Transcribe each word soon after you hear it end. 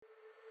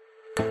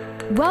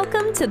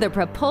Welcome to the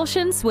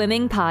Propulsion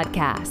Swimming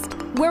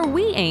Podcast, where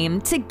we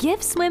aim to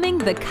give swimming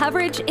the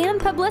coverage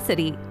and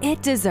publicity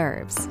it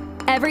deserves.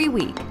 Every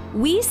week,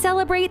 we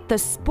celebrate the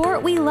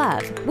sport we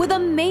love with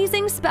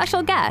amazing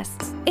special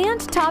guests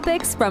and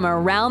topics from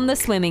around the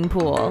swimming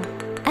pool.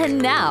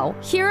 And now,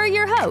 here are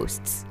your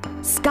hosts,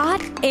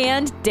 Scott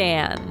and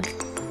Dan.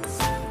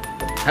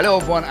 Hello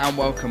everyone and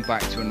welcome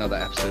back to another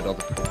episode of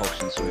the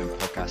Propulsion Swimming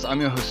Podcast. I'm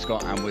your host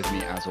Scott, and with me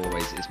as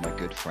always is my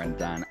good friend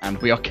Dan, and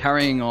we are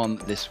carrying on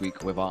this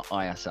week with our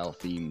ISL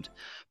themed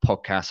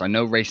podcast. I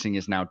know racing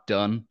is now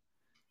done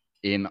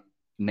in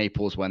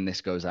Naples when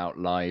this goes out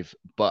live,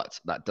 but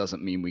that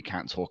doesn't mean we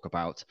can't talk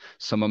about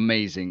some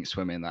amazing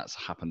swimming that's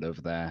happened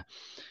over there.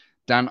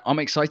 Dan, I'm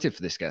excited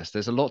for this guest.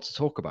 There's a lot to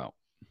talk about.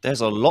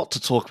 There's a lot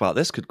to talk about.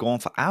 This could go on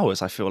for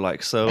hours, I feel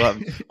like. So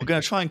we're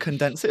going to try and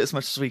condense it as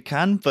much as we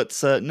can. But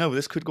no,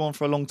 this could go on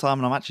for a long time.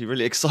 And I'm actually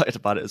really excited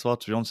about it as well,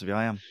 to be honest with you.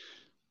 I am.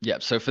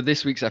 Yep. So for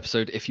this week's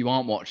episode, if you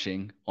aren't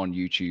watching on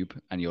YouTube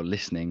and you're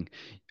listening,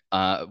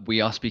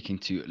 we are speaking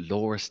to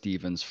Laura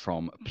Stevens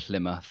from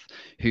Plymouth,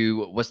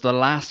 who was the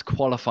last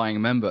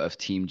qualifying member of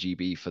Team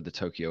GB for the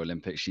Tokyo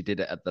Olympics. She did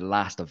it at the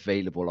last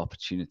available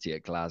opportunity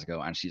at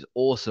Glasgow, and she's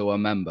also a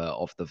member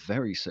of the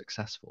very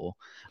successful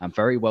and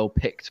very well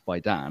picked by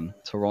Dan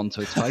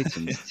Toronto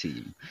Titans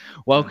team.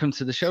 Welcome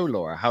to the show,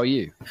 Laura. How are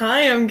you?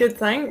 Hi, I'm good,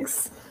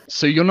 thanks.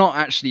 So you're not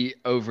actually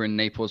over in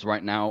Naples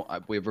right now.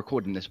 We're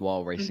recording this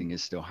while racing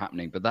is still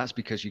happening, but that's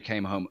because you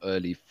came home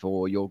early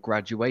for your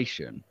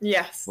graduation.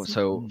 Yes.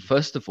 So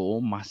first of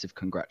all, massive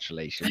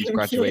congratulations. Thank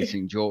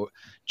graduating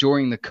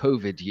during the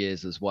COVID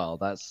years as well.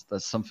 That's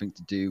something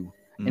to do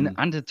and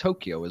in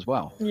Tokyo as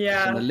well.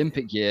 Yeah. It's an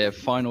Olympic year,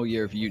 final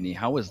year of uni.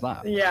 How was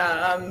that?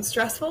 Yeah,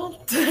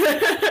 stressful.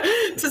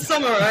 To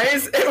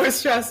summarize, it was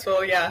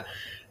stressful, yeah.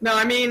 No,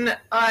 I mean,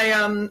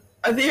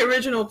 the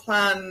original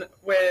plan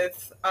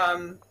with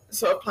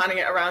sort of planning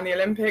it around the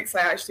Olympics, I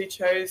actually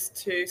chose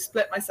to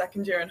split my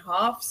second year in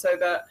half so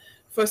that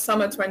for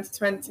summer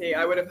 2020,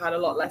 I would have had a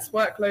lot less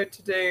workload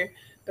to do.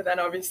 But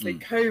then obviously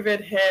COVID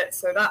hit,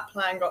 so that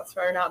plan got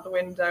thrown out the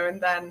window. And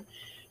then,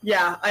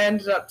 yeah, I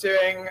ended up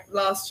doing,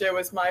 last year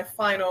was my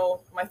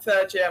full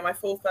third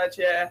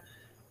year,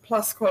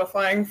 plus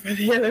qualifying for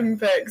the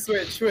Olympics,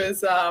 which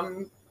was,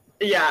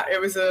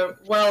 it was a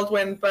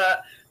whirlwind.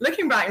 But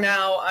looking back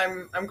now,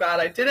 I'm glad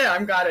I did it.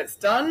 I'm glad it's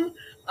done.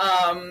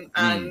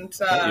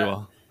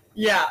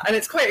 Yeah, and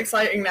it's quite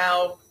exciting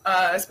now,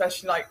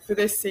 especially like for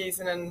this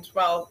season and,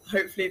 well,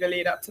 hopefully the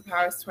lead up to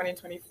Paris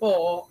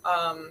 2024.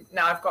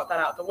 Now I've got that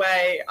out of the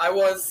way. I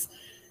was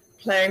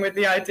playing with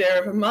the idea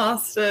of a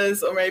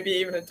master's or maybe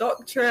even a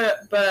doctorate,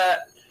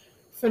 but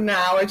for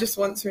now I just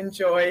want to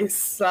enjoy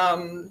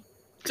some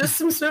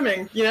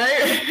swimming, you know?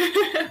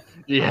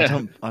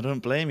 Yeah, I don't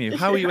blame you.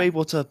 How are you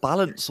able to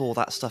balance all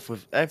that stuff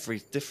with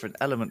every different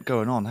element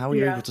going on? How are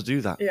you able to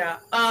do that? Yeah,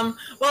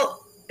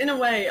 well, in a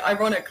way,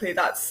 ironically,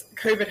 that's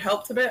COVID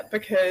helped a bit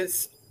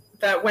because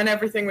that when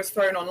everything was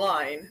thrown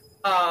online,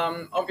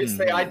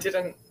 obviously I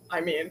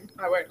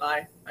won't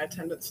lie, my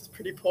attendance was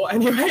pretty poor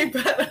anyway,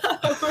 but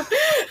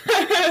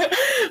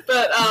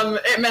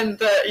it meant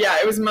that,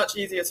 it was much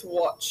easier to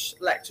watch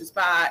lectures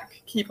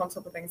back, keep on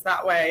top of things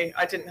that way.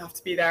 I didn't have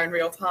to be there in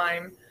real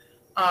time.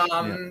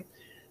 And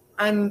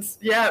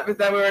but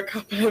there were a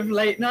couple of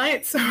late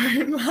nights, I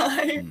won't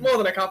lie, more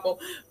than a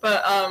couple.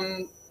 But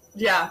I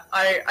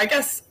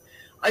guess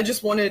I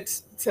just wanted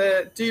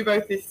to do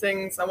both these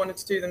things. I wanted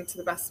to do them to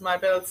the best of my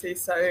ability.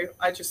 So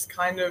I just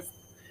kind of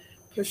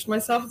pushed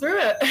myself through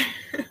it.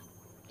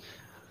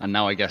 And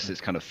now I guess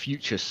it's kind of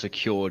future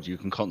secured. You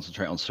can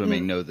concentrate on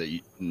swimming,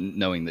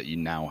 knowing that you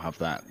now have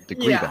that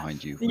degree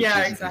behind you. Which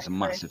is a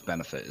massive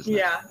benefit, isn't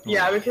it?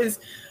 Yeah, because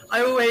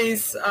I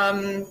always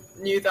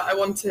knew that I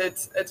wanted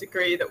a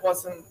degree that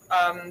wasn't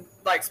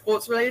like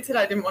sports related.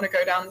 I didn't want to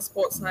go down the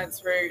sports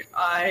science route.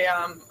 I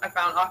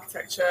found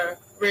architecture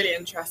really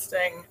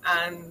interesting,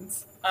 and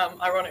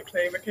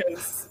ironically,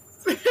 because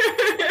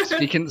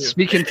speaking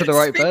to the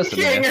right person.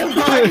 Speaking of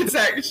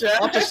architecture,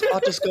 I'll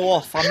just go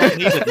off. I'm not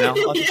needed now.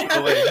 I'll just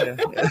go away.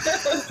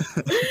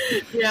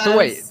 Yes. So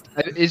wait,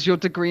 is your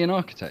degree in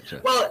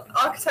architecture? Well,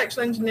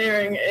 architectural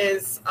engineering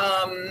is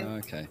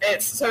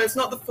it's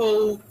not the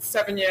full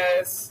 7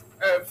 years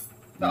of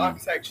the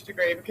architecture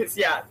degree because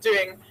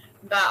doing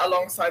that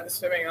alongside the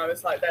swimming, I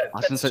was like,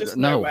 there's just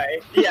no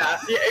way. Yeah,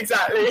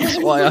 exactly. That's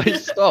why I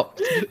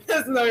stopped.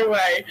 There's no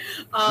way.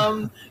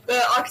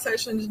 But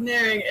architectural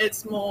engineering,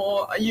 it's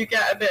more, you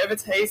get a bit of a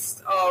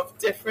taste of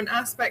different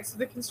aspects of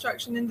the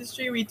construction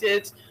industry. We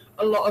did,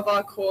 a lot of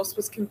our course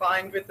was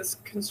combined with the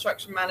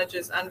construction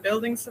managers and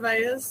building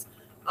surveyors.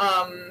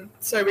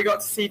 So we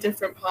got to see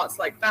different parts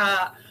like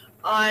that.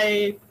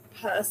 I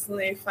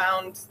personally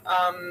found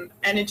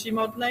energy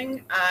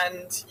modeling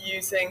and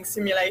using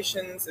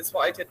simulations is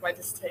what I did my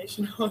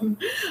dissertation on.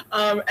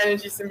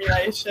 Energy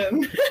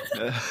simulation.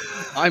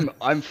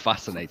 I'm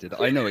fascinated.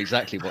 I know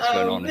exactly what's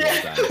going on in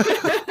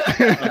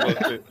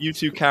this. You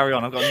two carry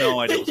on. I've got no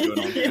idea what's going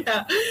on.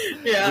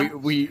 Yeah.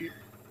 We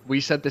we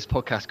said this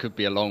podcast could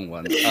be a long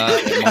one. It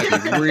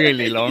might be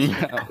really long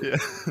now.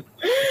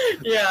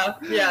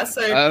 Yeah.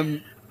 So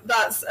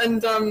that's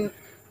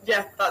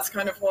that's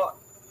kind of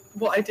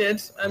what I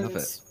did, and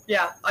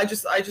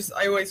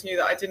I always knew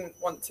that I didn't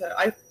want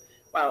to.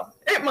 Well,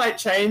 it might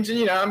change,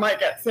 and I might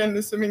get to end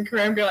the swimming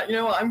career and be like, you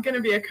know what, I'm going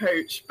to be a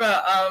coach.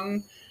 But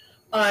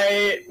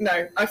I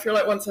feel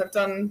like once I've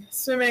done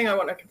swimming, I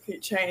want a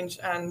complete change,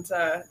 and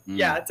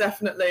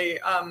definitely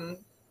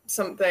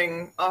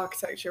something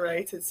architecture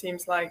related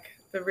seems like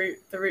the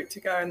route to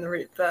go, and the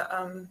route that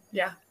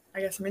I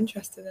guess I'm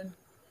interested in.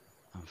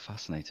 I'm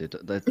fascinated.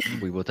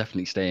 We will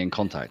definitely stay in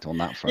contact on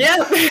that front. Yeah.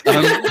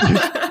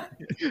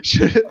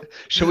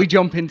 Shall we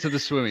jump into the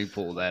swimming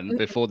pool then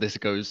before this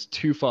goes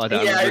too far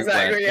down? Yeah,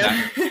 exactly.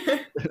 Yeah.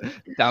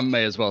 Dan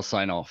may as well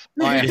sign off.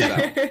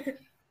 ISL.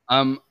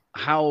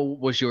 How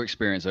was your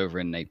experience over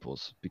in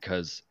Naples?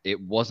 Because it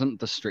wasn't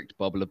the strict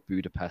bubble of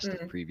Budapest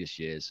of previous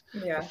years.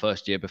 Yeah. The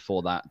first year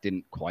before that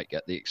didn't quite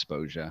get the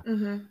exposure.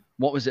 Mm-hmm.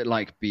 What was it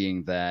like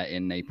being there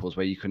in Naples,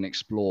 where you can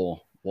explore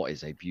what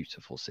is a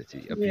beautiful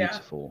city, a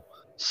beautiful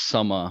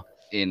summer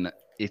in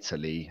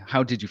Italy?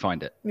 How did you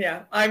find it?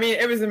 Yeah, I mean,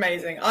 it was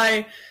amazing.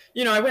 I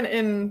went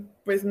in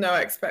with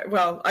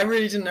I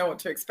really didn't know what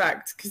to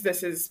expect, because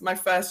this is my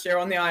first year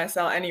on the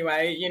ISL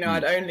anyway.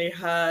 I'd only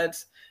heard,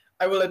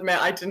 I will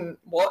admit, I didn't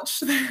watch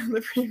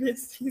the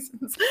previous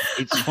seasons.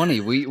 It's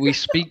funny, we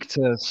speak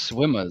to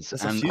swimmers,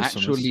 There's and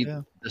actually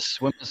the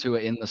swimmers who are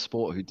in the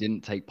sport who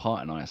didn't take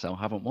part in ISL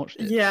haven't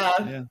watched it.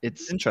 Yeah.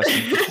 It's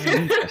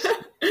interesting.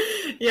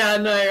 Yeah,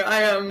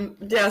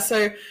 no,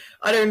 so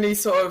I'd only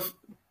sort of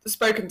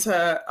spoken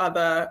to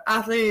other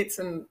athletes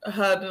and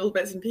heard little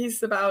bits and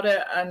pieces about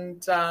it,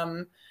 and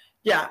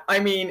I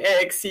mean,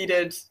 it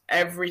exceeded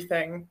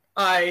everything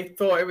I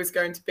thought it was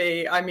going to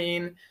be. I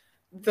mean,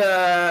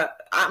 the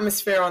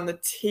atmosphere on the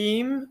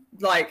team,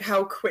 like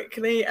how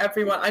quickly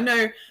everyone, I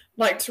know,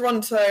 like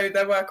Toronto,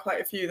 there were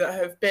quite a few that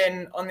have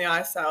been on the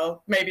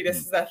ISL. Maybe this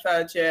is their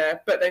third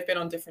year, but they've been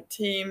on different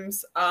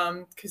teams,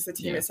 because the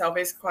team itself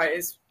is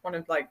one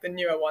of like the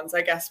newer ones.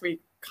 I guess we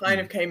kind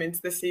of came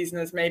into the season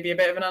as maybe a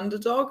bit of an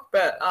underdog,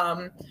 but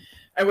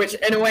which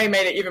in a way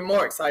made it even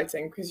more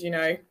exciting, because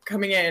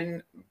coming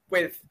in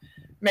with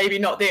maybe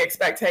not the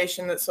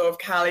expectation that sort of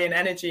Cali and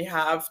Energy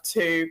have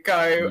to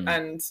go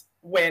and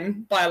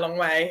win by a long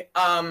way,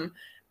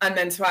 and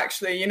then to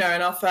actually, in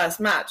our first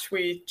match,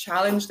 we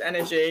challenged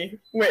Energy,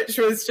 which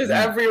was just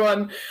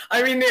everyone.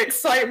 I mean, the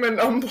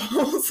excitement on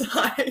Paul's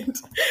side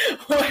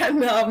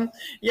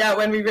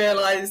when we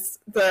realised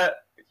that,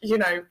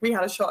 we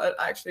had a shot at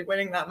actually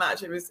winning that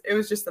match. It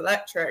was just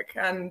electric,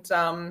 and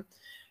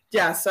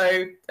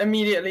so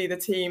immediately the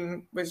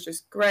team was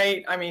just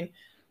great. I mean,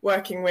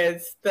 working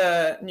with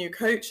the new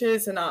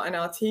coaches and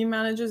our team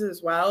managers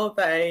as well,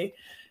 they.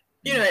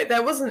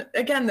 There wasn't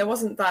a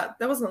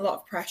lot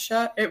of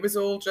pressure. It was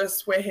all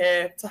just, we're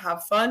here to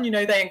have fun.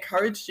 They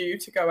encouraged you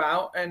to go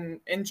out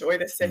and enjoy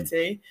the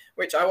city,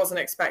 which I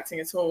wasn't expecting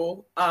at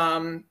all.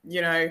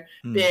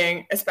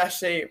 Being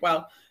especially,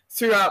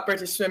 throughout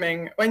British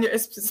swimming,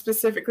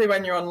 specifically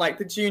when you're on like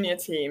the junior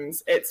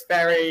teams, it's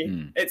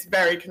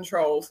very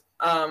controlled.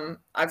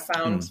 I've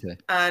found,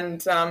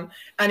 and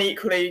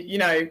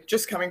equally,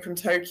 just coming from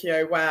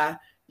Tokyo, where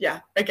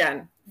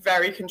again,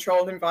 very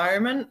controlled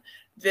environment.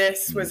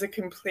 This was a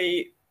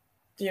complete,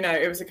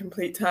 it was a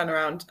complete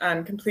turnaround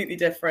and completely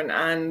different,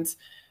 and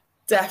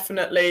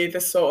definitely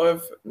the sort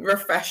of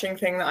refreshing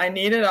thing that I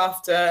needed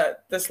after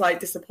the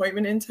slight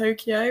disappointment in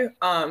Tokyo.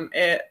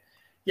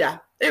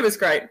 It was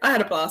great. I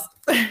had a blast.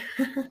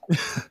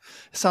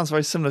 It sounds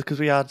very similar, because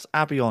we had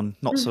Abby on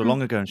not so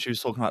long ago, and she was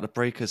talking about the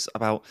breakers,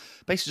 about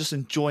basically just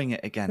enjoying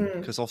it again,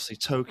 because obviously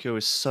Tokyo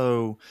is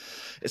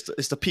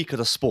it's the peak of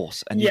the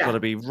sport, and you've got to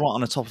be right on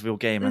the top of your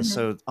game. And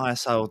so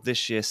ISL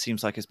this year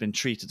seems like it's been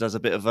treated as a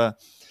bit of a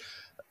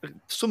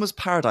swimmer's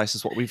paradise,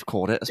 is what we've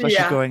called it,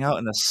 especially going out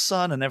in the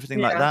sun and everything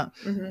like that.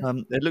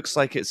 It looks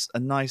like it's a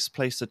nice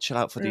place to chill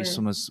out for these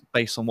swimmers,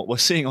 based on what we're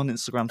seeing on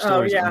Instagram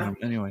stories at the moment,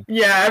 anyway.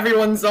 Yeah,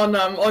 everyone's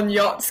on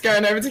yachts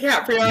going over to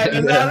Capri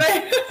Island, aren't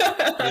they?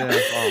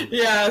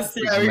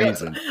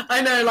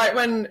 I know, like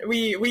when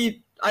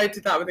I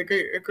did that with a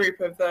group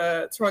of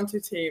the Toronto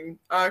team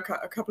a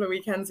couple of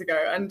weekends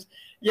ago, and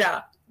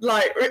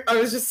like I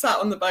was just sat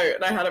on the boat,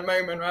 and I had a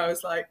moment where I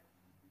was like,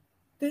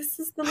 this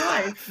is the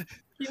life.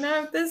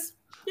 This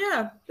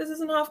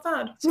isn't half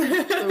bad.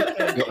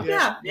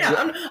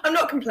 I'm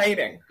not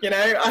complaining,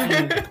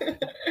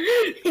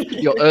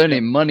 You're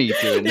earning money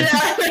doing this.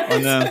 I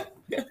know.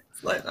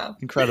 It's like that.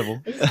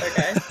 Incredible. It's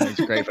okay.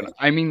 It's great fun.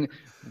 I mean,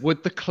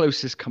 would the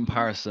closest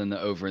comparison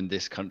over in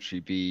this country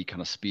be kind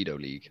of Speedo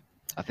League?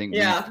 I think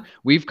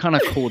we've kind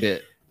of called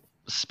it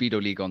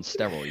Speedo League on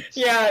steroids.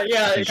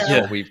 That's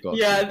what we've got.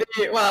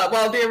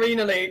 The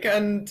Arena League,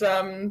 and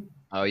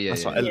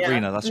that's right,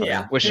 Arena. That's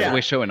right.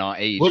 We're showing our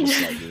age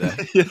slightly there.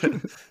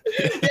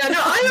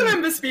 I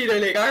remember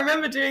Speedo League. I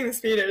remember doing the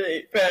Speedo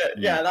League, but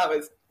that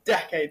was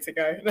decades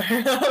ago.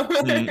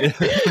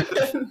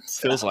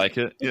 Feels like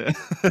it.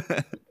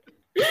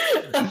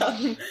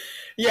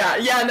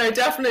 No,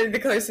 definitely the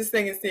closest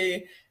thing is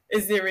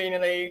is the Arena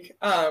League,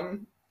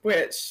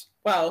 which,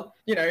 well,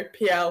 you know,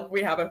 PL,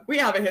 we have a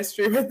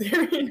history with the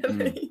Arena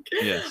League.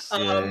 Yes.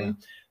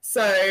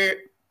 So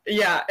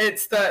yeah,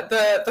 it's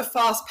the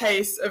fast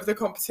pace of the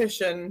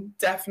competition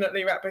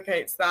definitely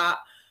replicates that.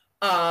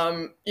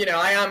 You know,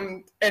 I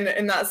am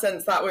in that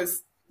sense, that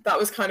was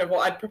kind of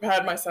what I'd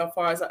prepared myself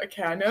for. I was like,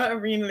 okay, I know at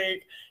Arena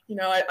League, you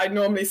know, I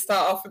normally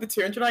start off with the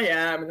 200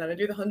 IM, and then I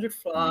do the 100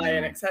 fly,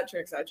 and et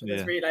cetera,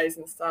 There's relays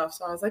and stuff.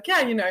 So I was like,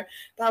 yeah, you know,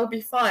 that'll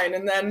be fine.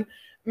 And then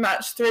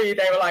match 3,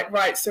 they were like,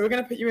 right, so we're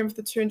going to put you in for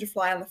the 200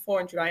 fly and the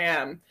 400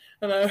 IM.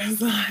 And I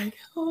was like,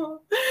 oh.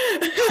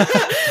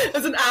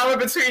 There's an hour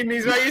between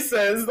these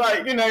races.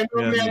 Like, you know,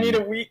 normally I need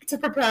a week to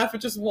prepare for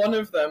just one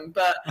of them.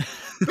 But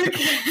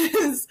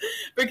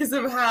because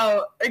of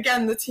how,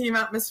 again, the team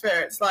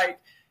atmosphere, it's like,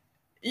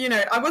 you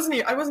know, I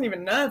wasn't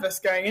even nervous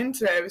going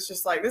into it. It was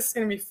just like, this is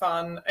going to be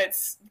fun.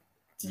 It's,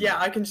 yeah,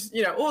 I can just,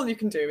 you know, all you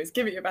can do is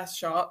give it your best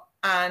shot.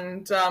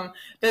 And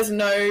there's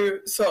no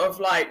sort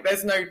of like,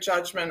 there's no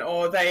judgment,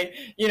 or they,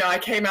 you know, I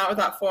came out with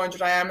that 400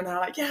 IM and they're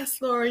like,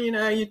 yes, Laura, you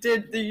know, you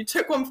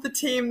took one for the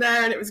team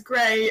there and it was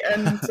great.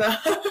 And so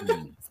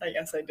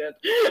yes, I did.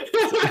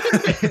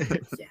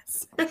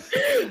 Yes.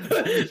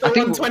 The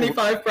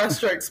 125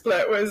 breaststroke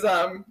split was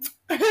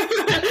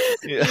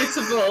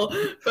beautiful,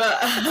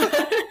 but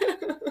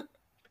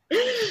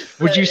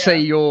would you say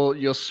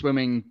your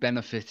swimming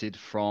benefited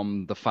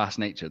from the fast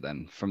nature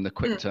then, from the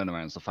quick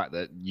turnarounds, the fact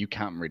that you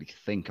can't really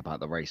think about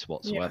the race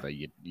whatsoever?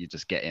 You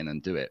just get in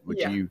and do it. Would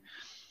you,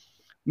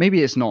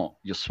 maybe it's not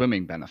your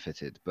swimming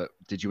benefited, but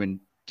did your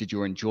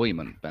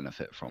enjoyment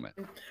benefit from it?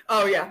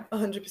 Oh yeah,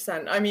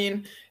 100%. I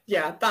mean,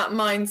 yeah, that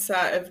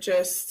mindset of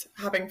just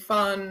having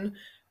fun,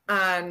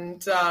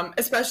 and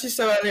especially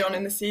so early on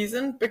in the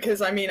season,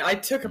 because I mean, I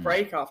took a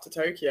break after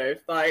Tokyo,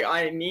 like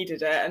I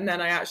needed it, and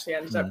then I actually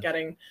ended up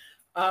getting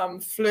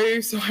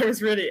flu, so I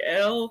was really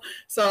ill.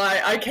 So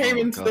I came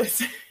into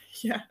this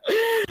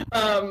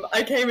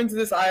I came into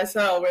this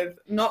ISL with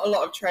not a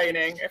lot of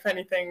training, if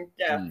anything,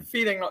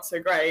 feeling not so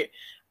great.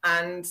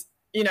 And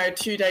you know,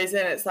 2 days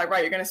in, it's like,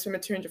 right, you're going to swim a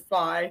 200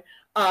 fly.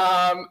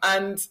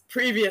 And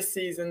previous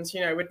seasons, you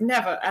know, would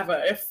never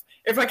ever,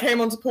 if I came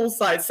onto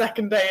poolside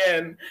second day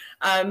in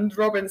and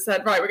Robin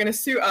said, right, we're going to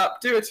suit up,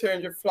 do a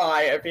 200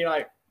 fly, it'd be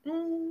like,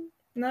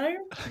 no,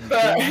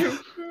 but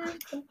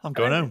I'm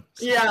going home.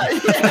 Yeah,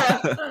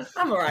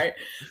 I'm all right.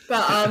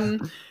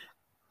 But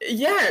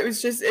yeah,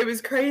 it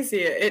was crazy.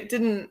 It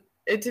didn't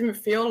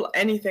feel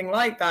anything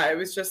like that. It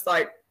was just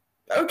like,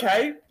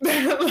 okay.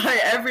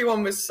 Like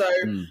everyone was so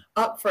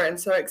up for it and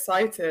so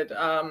excited.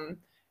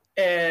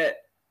 It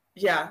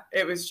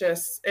was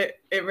just, it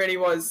really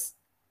was,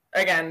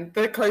 again,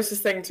 the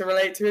closest thing to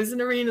relate to is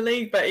an Arena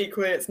League, but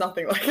equally it's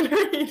nothing like an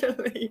Arena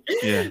League.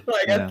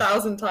 Like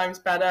 1,000 times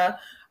better.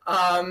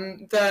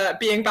 The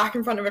being back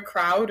in front of a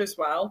crowd as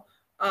well,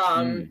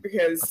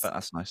 because I bet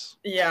that's nice.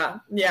 Yeah,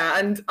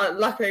 and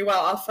luckily,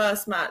 well, our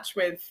first match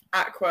with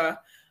Aqua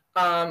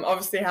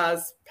obviously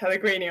has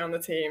Pellegrini on the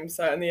team,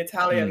 so, and the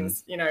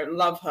Italians, you know,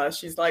 love her.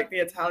 She's like the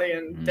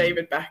Italian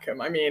David Beckham.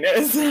 I mean,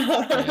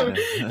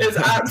 it's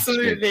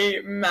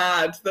absolutely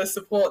mad, the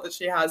support that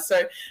she has.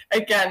 So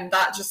again,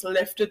 that just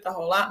lifted the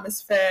whole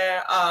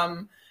atmosphere.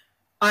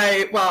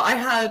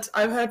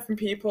 I've heard from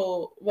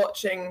people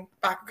watching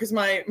back, because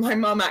my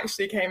mum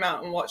actually came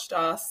out and watched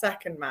our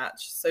second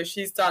match. So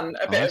she's done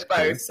a bit of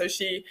both. Cool. So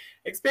she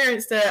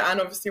experienced it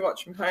and obviously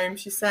watched from home.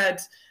 She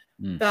said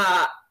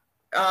that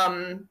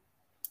the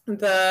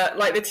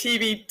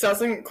TV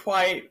doesn't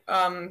quite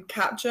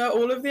capture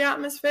all of the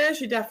atmosphere.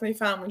 She definitely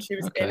found when she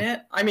was in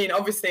it. I mean,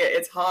 obviously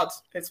it's hard.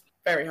 It's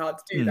very hard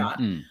to do that.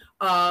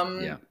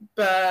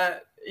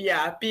 But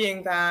yeah,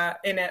 being there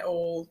in it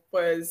all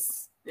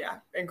was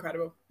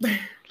incredible.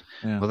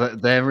 Well,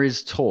 there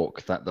is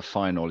talk that the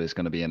final is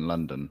going to be in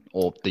London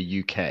or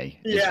the UK,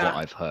 is what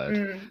I've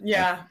heard.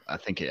 I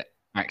think it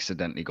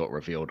accidentally got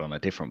revealed on a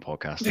different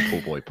podcast, the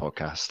Pool Boy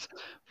podcast,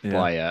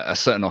 by a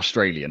certain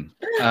Australian.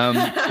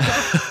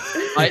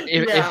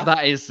 If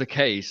that is the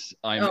case,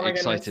 I'm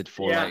excited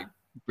for like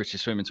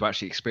British swimming to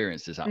actually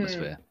experience this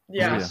atmosphere.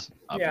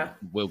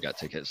 We'll get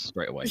tickets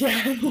straight away.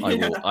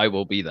 I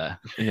will be there.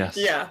 Yes.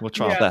 We'll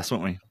try our best,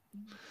 won't we?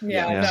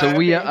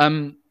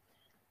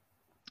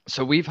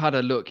 So we've had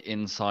a look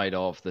inside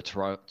of the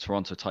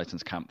Toronto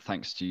Titans camp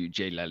thanks to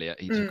Jay Lelliott.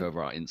 He took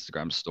over our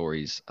Instagram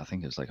stories. I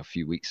think it was like a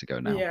few weeks ago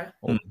now,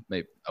 or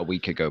maybe a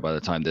week ago by the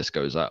time this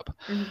goes up.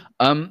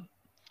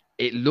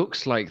 It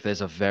looks like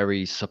there's a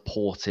very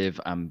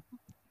supportive and,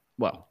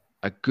 well,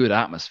 a good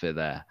atmosphere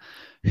there.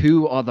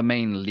 Who are the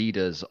main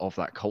leaders of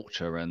that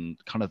culture and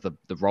kind of the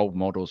role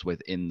models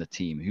within the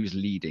team? Who's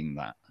leading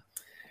that?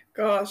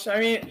 Gosh, I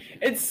mean,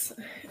 it's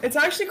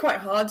actually quite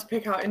hard to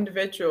pick out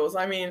individuals.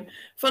 I mean,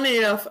 funny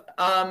enough,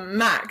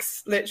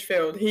 Max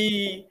Litchfield,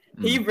 he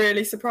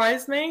really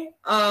surprised me.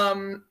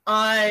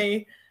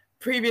 I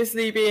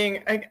previously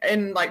being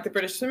in like the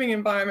British swimming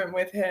environment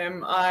with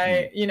him,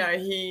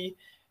 he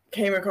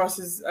came across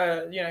as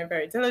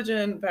very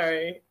diligent,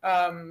 very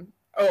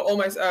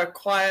almost a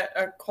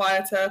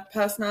quieter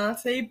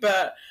personality,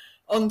 but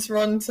on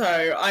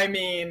Toronto, I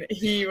mean,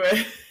 he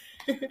was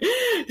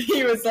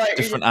like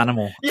different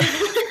animal. Yeah.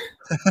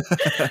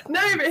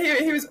 No, but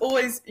he was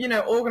always,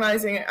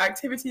 organizing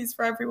activities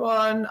for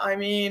everyone. I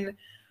mean,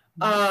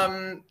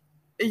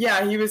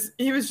 he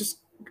was just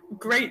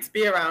great to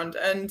be around.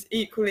 And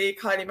equally,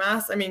 Kylie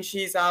Mass, I mean,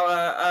 she's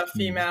our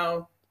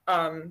female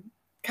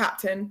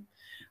captain.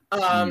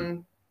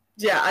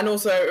 Yeah, and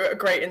also a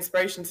great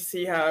inspiration to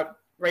see her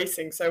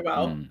racing so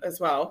well as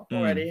well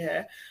already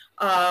here.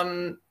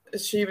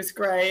 She was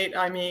great.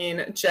 I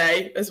mean,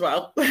 Jay as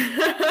well.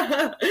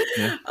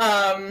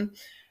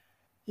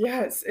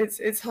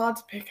 It's hard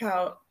to pick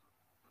out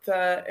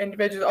the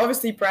individuals.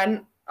 Obviously,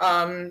 Brent,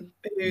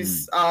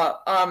 who's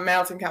our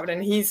male team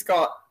captain, he's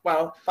got,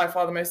 well, by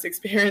far the most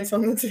experience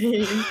on the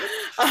team.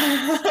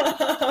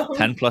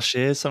 10+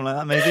 years, something like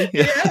that, maybe.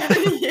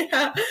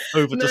 Yeah.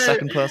 Over the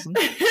second person.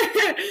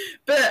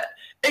 But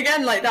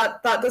again, like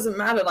that doesn't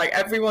matter. Like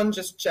everyone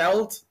just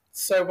gelled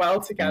so well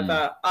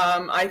together.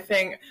 I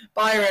think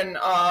Byron,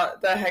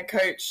 the head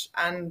coach,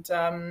 and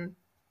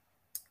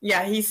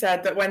he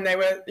said that when they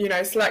were,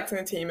 selecting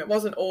the team, it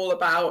wasn't all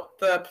about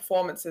the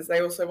performances.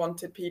 They also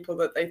wanted people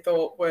that they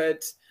thought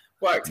would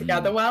work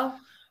together well,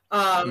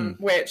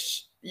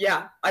 which,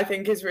 I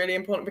think is really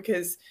important,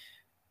 because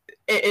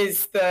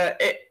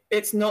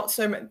it's not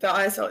so much, the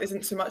ISL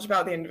isn't so much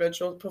about the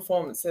individual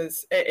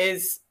performances. It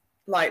is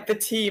like the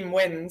team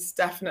wins,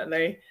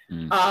 definitely.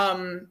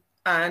 And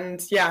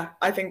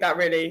I think that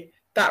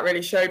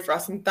really showed for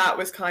us, and that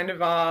was kind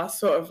of our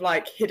sort of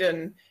like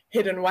hidden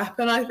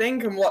weapon, I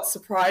think, and what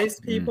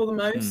surprised people the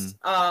most.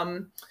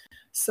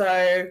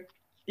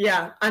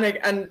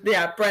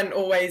 Brent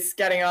always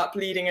getting up,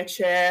 leading a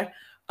cheer.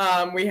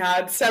 We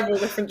had several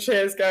different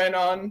cheers going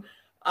on,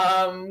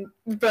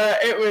 but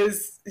it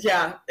was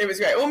great.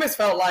 It almost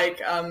felt like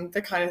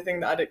the kind of thing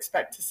that I'd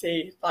expect to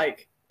see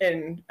like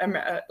on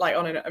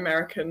an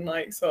American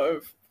like sort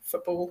of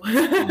football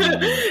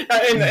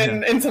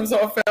in some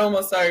sort of film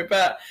or so.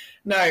 But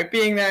no,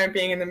 being there and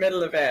being in the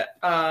middle of it,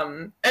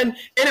 and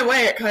in a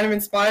way it kind of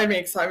inspired me,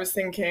 because I was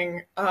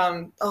thinking,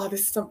 this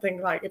is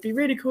something like, it'd be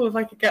really cool if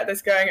I could get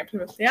this going at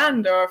Plymouth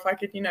Leander, or if I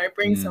could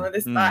bring some of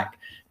this back,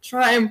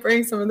 try and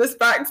bring some of this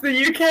back to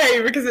the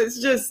UK, because it's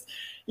just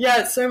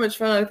it's so much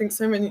fun. I think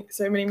so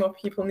many more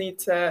people need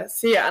to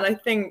see it, and I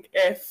think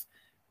if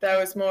there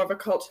was more of a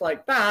culture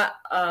like that,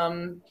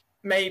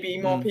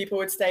 maybe more people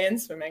would stay in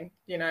swimming,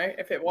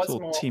 if it was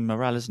more team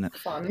morale, isn't it?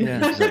 Fun.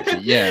 Yeah, exactly.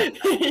 Yeah.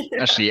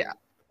 Actually,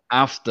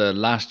 after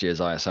last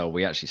year's ISL,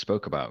 we actually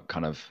spoke about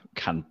kind of,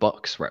 can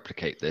Bucks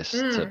replicate this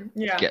to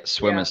get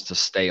swimmers to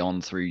stay on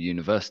through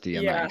university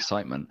and that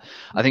excitement?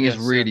 I think it's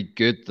really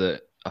good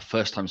that a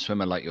first-time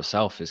swimmer like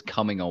yourself is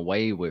coming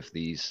away with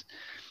these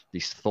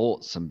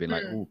thoughts and being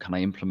like, oh, can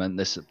I implement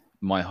this at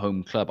my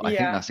home club? I think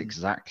that's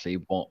exactly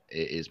what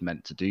it is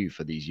meant to do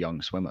for these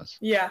young swimmers.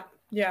 Yeah,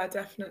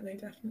 definitely.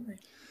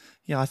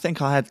 Yeah, I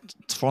think I had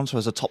Toronto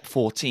as a top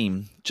 4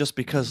 team just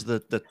because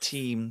the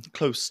team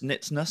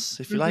close-knitness,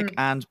 if you like,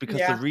 and because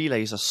the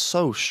relays are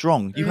so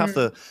strong. You have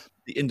the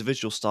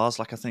individual stars,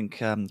 like I think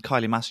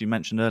Kylie Mass, you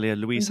mentioned earlier,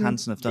 Louise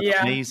Hansen have done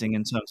amazing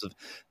in terms of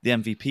the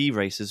MVP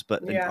races,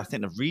 but I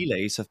think the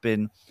relays have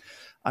been,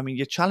 I mean,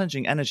 you're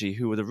challenging Energy,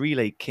 who were the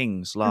relay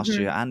kings last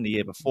year and the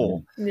year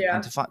before.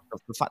 And the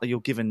fact that you're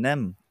giving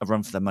them a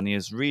run for their money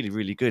is really,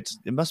 really good.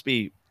 It must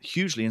be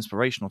hugely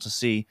inspirational to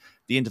see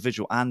the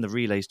individual and the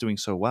relays doing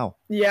so well.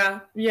 Yeah.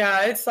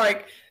 It's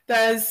like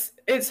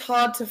it's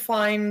hard to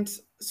find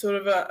sort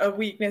of a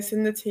weakness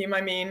in the team.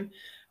 I mean,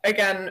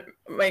 again,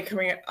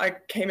 I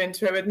came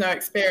into it with no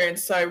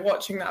experience, so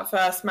watching that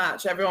first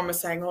match, everyone was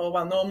saying, oh,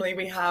 well, normally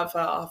we have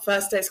our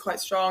first day's quite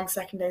strong,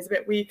 second day's a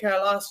bit weaker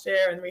last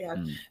year, and we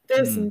had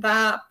this and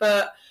that.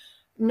 But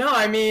no,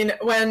 I mean,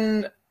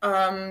 when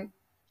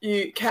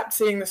you kept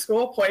seeing the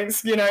score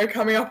points,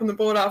 coming up on the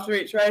board after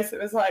each race,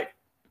 it was like,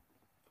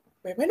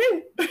 we're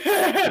winning.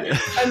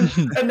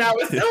 and now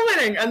we're still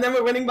winning, and then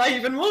we're winning by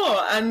even more.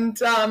 And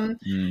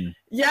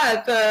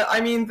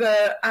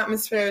the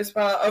atmosphere as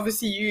well.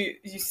 Obviously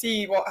you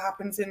see what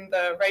happens in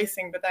the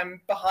racing, but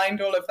then behind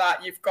all of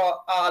that you've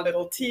got our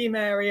little team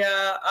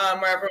area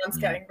where everyone's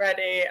getting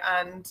ready,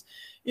 and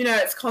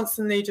it's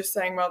constantly just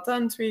saying well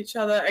done to each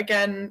other.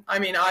 Again, I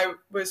mean, I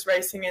was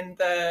racing in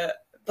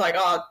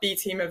our B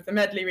team of the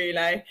medley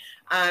relay,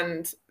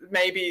 and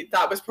maybe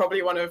that was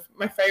probably one of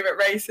my favorite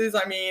races.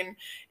 I mean,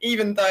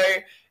 even though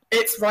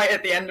it's right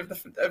at the end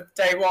of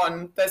day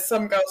one, there's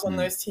some girls on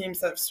those teams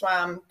that have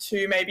swam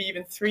 2, maybe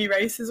even 3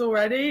 races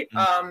already.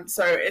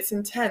 So it's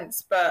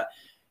intense, but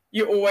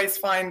you always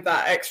find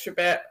that extra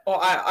bit, or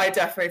I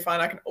definitely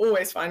find I can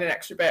always find an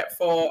extra bit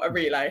for a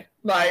relay.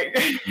 Like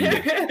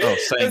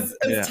as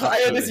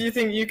tired as you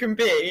think you can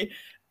be,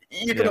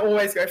 you can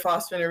always go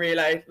faster in a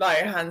relay, like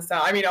hands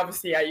down. I mean,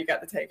 obviously, you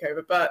get the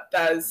takeover, but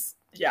there's,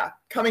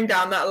 coming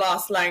down that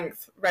last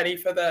length, ready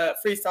for the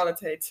freestyler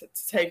to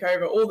take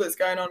over. All that's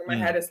going on in my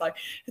head is like,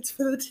 it's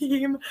for the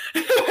team.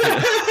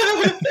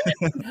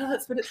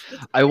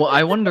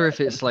 I wonder if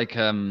it's like,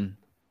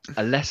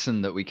 a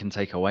lesson that we can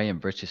take away in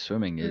British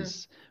swimming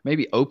is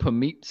maybe open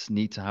meets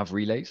need to have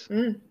relays,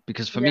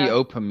 because for me,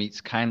 open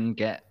meets can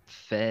get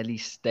fairly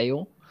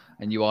stale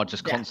and you are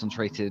just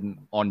concentrated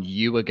on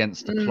you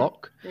against the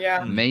clock.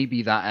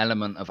 Maybe that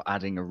element of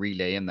adding a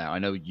relay in there. I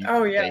know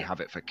they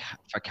have it for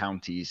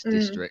counties,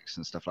 districts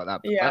and stuff like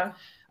that. But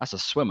as a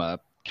swimmer,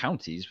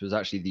 counties was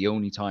actually the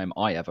only time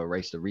I ever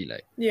raced a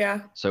relay.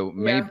 So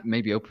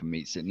maybe open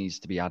meets, it needs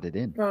to be added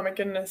in. Oh my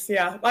goodness,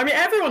 I mean,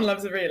 everyone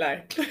loves a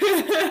relay.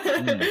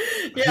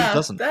 Who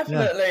doesn't?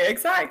 Definitely,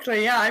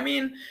 exactly. I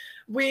mean,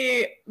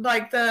 we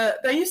like there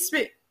used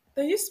to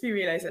be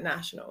relays at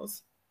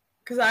nationals.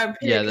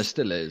 There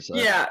still is.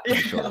 I'm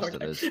sure there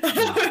still is. It's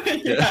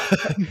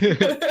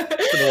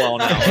been a while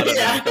now.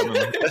 I don't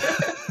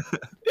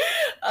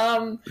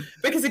know.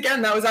 Because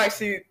again, that was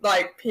actually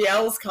like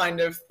PL's kind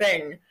of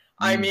thing.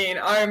 I mean,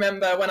 I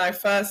remember when I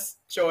first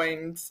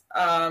joined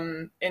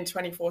in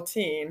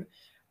 2014,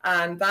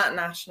 and that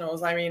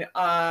nationals. I mean,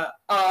 our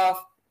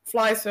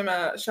fly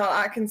swimmer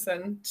Charlotte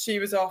Atkinson, she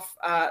was off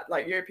at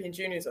like European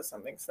Juniors or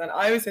something. So then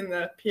I was in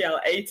the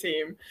PLA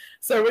team,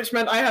 which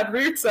meant I had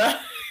Ruta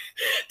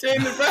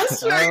doing the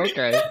breaststroke.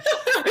 Okay.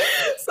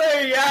 So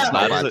it's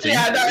not a bad team.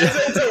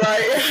 It's all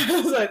right.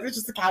 It's like, it's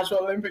just a casual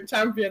Olympic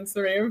champion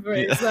for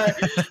me. So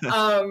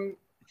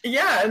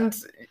and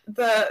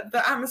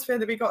the atmosphere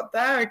that we got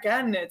there,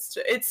 again, it's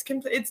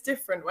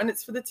different. When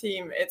it's for the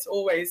team, it's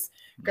always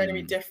going to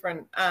be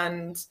different.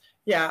 And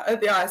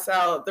at the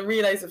ISL, the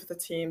relays are for the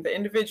team, the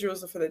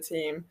individuals are for the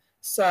team.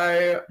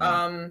 So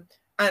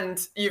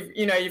and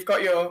you've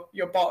got your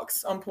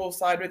box on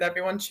poolside with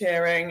everyone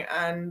cheering,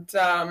 and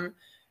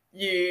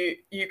you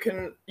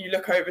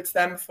look over to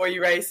them before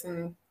you race,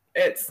 and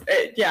it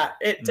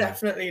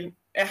definitely,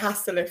 it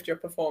has to lift your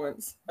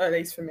performance, at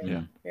least for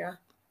me.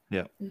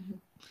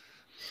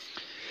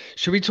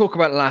 Should we talk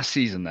about last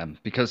season then?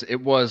 Because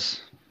it's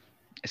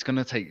going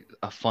to take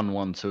a fun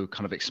one to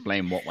kind of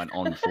explain what went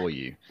on for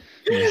you.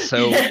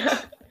 So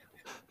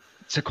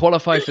to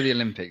qualify for the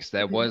Olympics,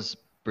 there was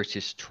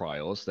British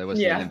trials, there was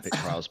the Olympic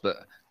trials,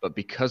 but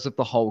because of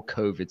the whole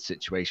COVID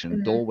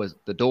situation,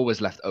 the door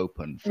was left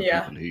open for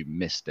people who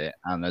missed it,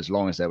 and as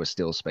long as there were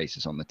still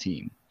spaces on the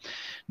team.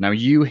 Now,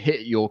 you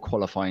hit your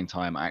qualifying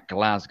time at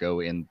Glasgow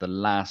in the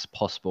last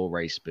possible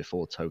race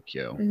before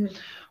Tokyo.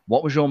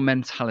 What was your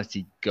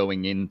mentality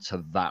going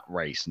into that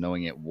race,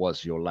 knowing it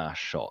was your last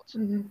shot?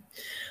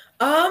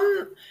 I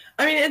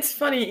mean, it's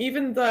funny,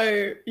 even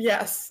though,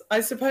 yes,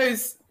 I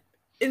suppose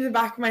in the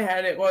back of my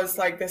head it was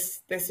like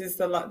this is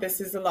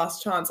the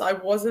last chance. I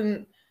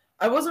wasn't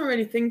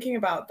really thinking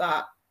about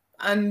that,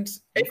 and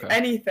if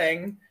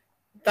anything,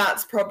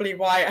 that's probably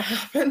why it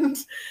happened,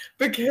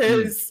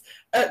 because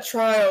at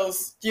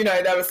trials,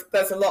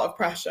 there's a lot of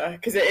pressure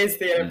because it is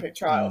the Olympic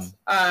trials,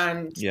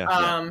 and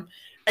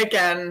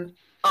again,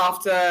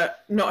 after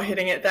not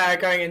hitting it there,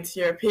 going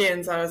into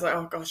Europeans, I was like,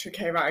 oh gosh,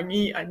 okay, right,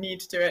 I need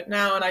to do it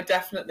now, and I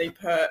definitely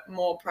put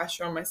more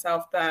pressure on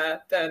myself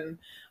there than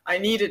I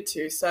needed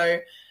to. So,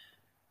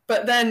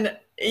 but then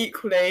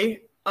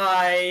equally,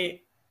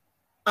 I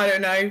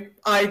don't know,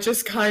 I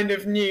just kind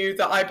of knew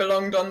that I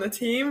belonged on the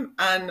team,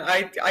 and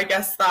I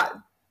guess that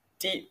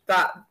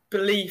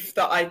belief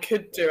that I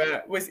could do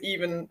it was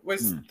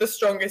the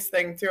strongest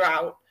thing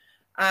throughout.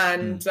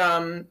 And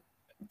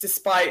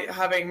despite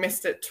having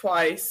missed it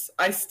twice,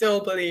 I still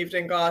believed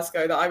in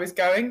Glasgow that I was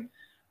going.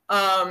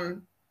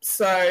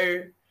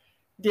 So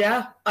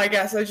I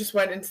guess I just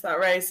went into that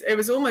race. It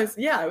was almost,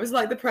 it was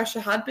like the pressure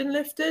had been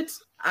lifted,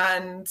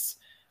 and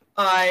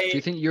Do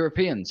you think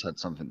Europeans had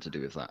something to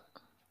do with that?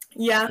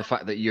 Yeah. The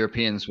fact that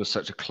Europeans were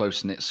such a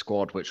close-knit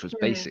squad, which was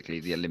basically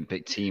the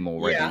Olympic team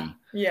already kind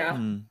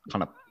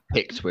of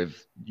picked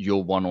with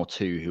your one or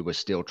two who were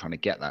still trying to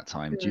get that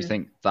time. Do you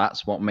think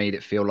that's what made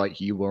it feel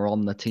like you were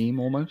on the team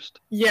almost?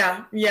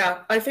 Yeah,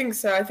 I think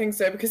so.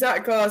 Because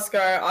at Glasgow,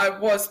 I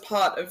was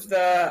part of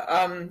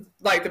the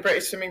the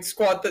British swimming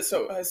squad that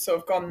has sort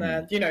of gone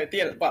there.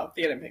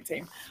 The Olympic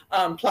team,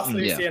 plus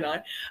Lucy and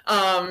I,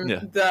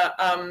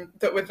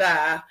 that were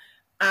there,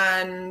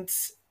 and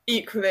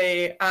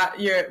equally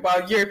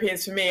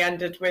Europeans for me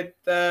ended with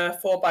the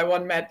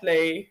 4x1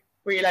 medley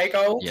relay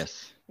gold.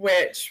 Yes.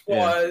 Which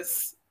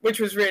was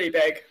really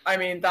big. I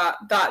mean, that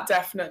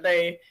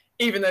definitely,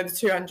 even though the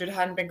 200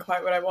 hadn't been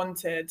quite what I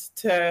wanted,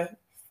 to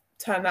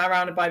turn that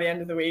around and by the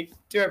end of the week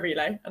do a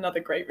relay, another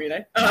great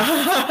relay.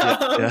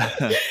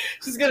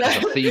 Just gonna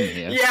There's a theme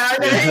here. I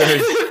know.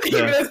 The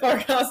theme of this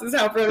podcast is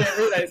how brilliant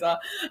relays are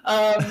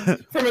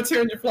from a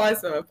 200 fly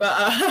swimmer.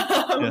 But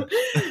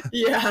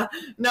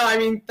no, I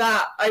mean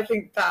I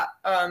think that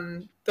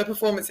the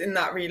performance in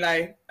that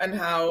relay and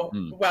how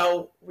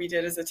well we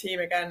did as a team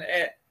again,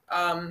 it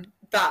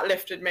that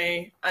lifted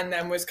me, and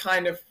then was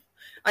kind of,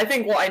 I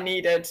think, what I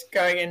needed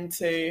going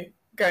into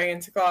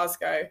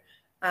Glasgow.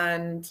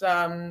 And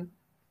I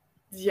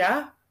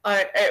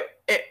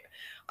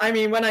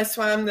mean, when I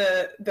swam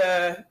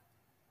the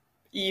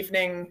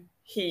evening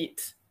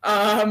heat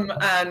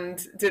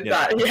and did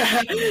that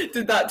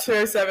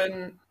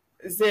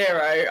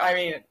 2:07.0, I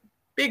mean,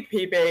 big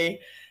PB,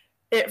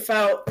 it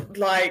felt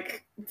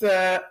like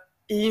the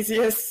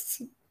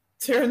easiest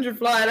 200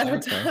 fly I'd ever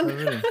done. Oh,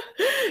 really?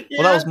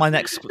 Well, that was my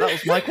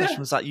question,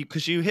 was that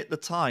because you hit the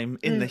time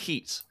in the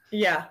heat.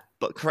 Yeah.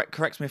 But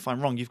correct me if I'm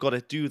wrong, you've got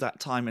to do that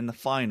time in the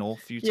final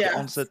for you to get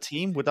onto the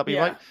team. Would that be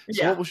right?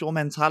 So what was your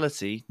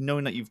mentality,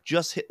 knowing that you've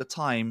just hit the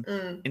time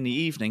in the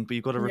evening, but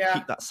you've got to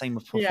repeat that same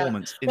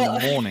performance in the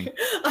morning?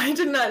 I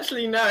didn't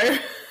actually know.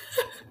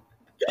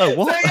 Oh,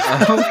 what?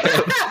 So,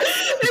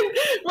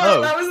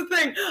 well, that was the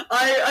thing.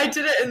 I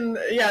did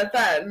it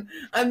then.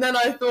 And then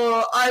I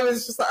thought, I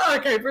was just like, oh,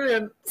 okay,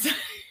 brilliant.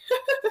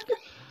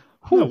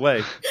 No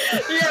way.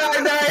 Yeah,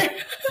 I know.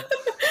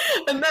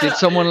 And then, did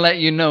someone let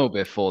you know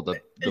before the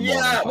morning?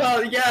 Yeah,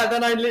 well, yeah,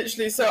 then I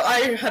literally, so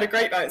I had a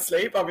great night's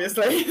sleep,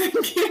 obviously,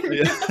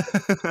 thinking, I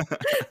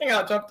think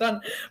our job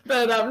done.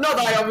 But not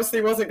that I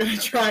obviously wasn't going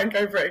to try and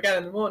go for it again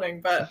in the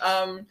morning, but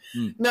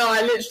no,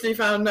 I literally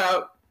found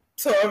out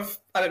sort of,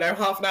 I don't know,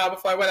 half an hour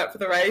before I went up for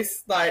the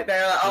race. Like, they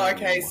were like, oh,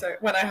 okay, so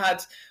when I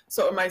had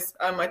sort of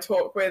my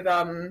talk with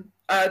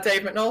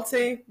Dave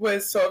McNulty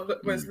was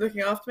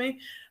looking after me,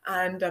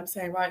 and I'm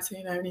saying, right, so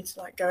I need to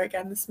like go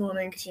again this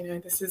morning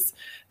because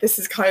this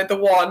is kind of the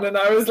one, and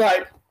I was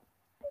like,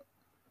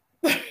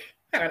 hang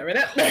on a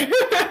minute. The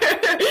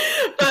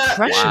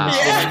pressure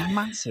must be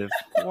massive.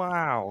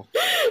 Wow.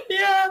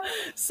 Yeah.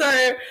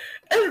 So,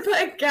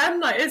 but again,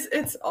 like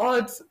it's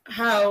odd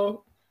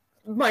how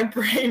my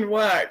brain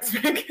works,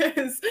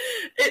 because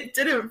it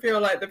didn't feel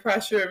like the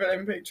pressure of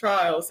Olympic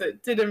trials.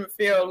 It didn't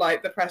feel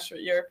like the pressure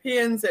at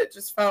Europeans. It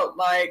just felt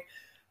like,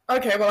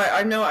 okay, well,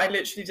 I know I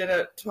literally did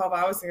it 12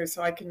 hours ago,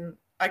 so I can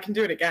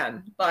do it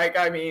again. Like,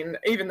 I mean,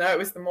 even though it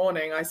was the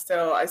morning, I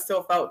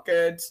still felt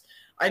good.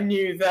 I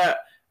knew that,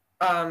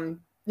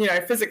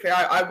 physically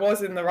I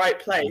was in the right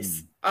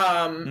place.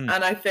 And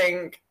I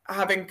think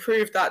having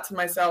proved that to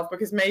myself,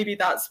 because maybe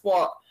that's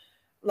what,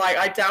 like,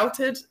 I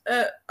doubted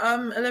at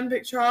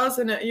Olympic trials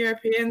and at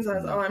Europeans. I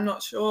was, I'm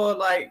not sure,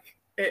 like,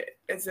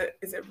 is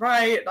it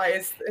right? Like,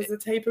 is the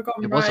taper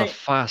gone right? It was a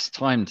fast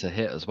time to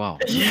hit as well.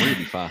 It was a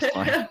really fast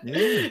time.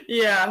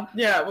 Yeah,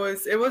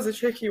 it was a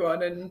tricky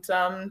one, and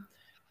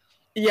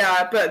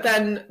but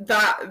then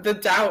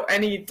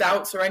any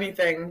doubts or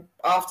anything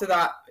after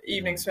that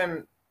evening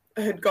swim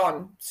had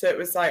gone. So it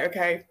was like,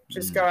 okay,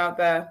 just go out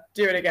there,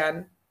 do it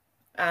again,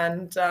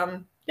 and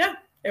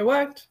it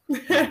worked.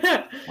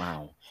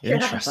 Wow.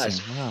 Interesting.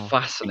 That's wow.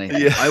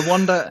 Fascinating. Yeah. I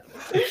wonder,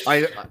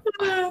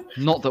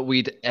 not that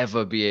we'd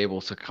ever be able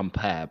to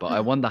compare, but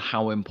I wonder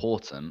how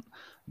important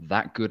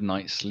that good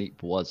night's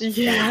sleep was for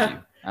you.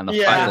 And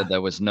the fact that there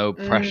was no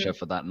pressure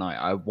for that night.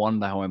 I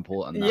wonder how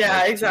important that was.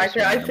 Yeah,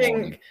 exactly. I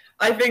think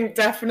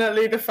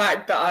definitely the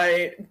fact that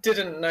I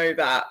didn't know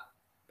that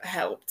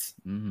helped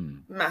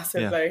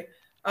massively.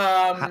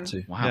 Had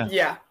to. Wow.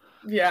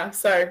 Yeah.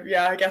 So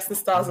I guess the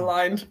stars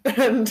aligned.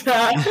 And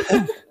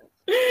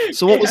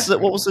so what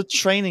was the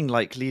training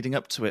like leading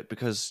up to it?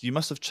 Because you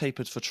must have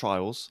tapered for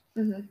trials.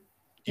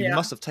 You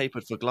must have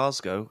tapered for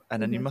Glasgow, and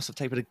then you must have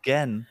tapered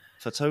again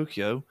for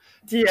Tokyo.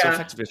 So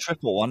effectively a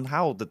triple one.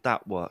 How did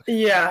that work?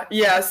 So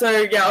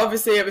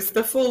obviously it was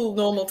the full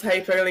normal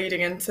taper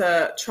leading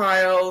into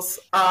trials,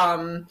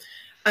 and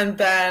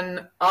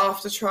then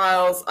after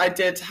trials I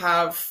did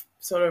have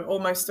sort of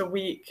almost a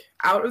week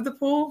out of the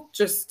pool,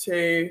 just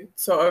to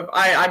sort of,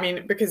 I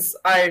mean, because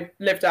I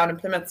lived down in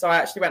Plymouth, so I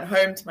actually went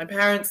home to my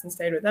parents and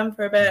stayed with them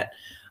for a bit,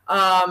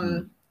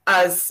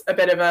 as a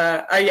bit of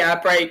a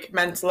break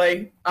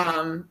mentally.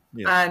 And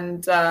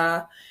then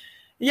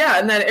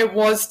it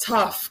was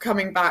tough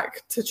coming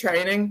back to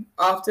training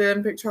after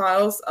Olympic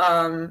trials,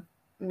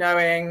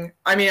 knowing,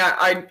 I mean,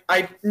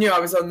 I knew I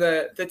was on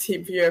the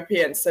team for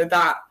Europeans, so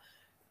that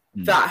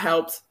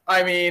helped.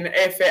 I mean,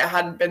 if it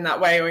hadn't been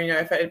that way, or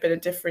if it had been a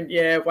different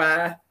year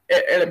where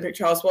Olympic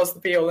trials was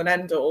the be all and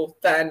end all,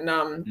 then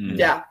I'm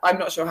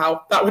not sure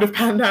how that would have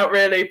panned out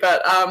really.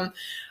 But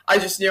I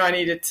just knew I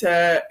needed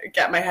to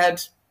get my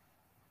head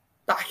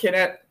back in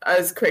it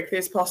as quickly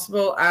as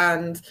possible,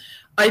 and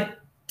I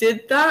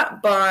did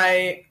that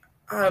by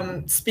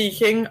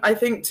speaking, I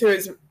think, to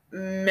as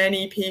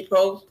many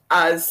people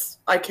as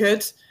I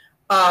could,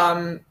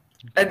 and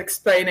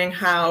explaining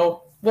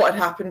what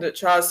had happened at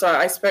trials. So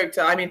I spoke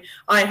to,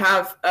 I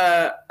have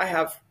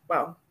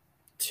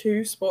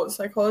 2 sports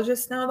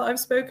psychologists now that I've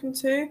spoken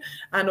to,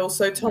 and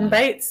also Tom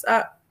Bates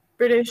at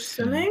British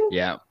Swimming.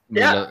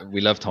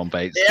 We love Tom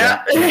Bates.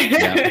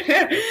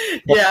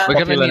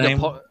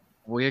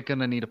 We're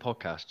gonna need a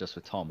podcast just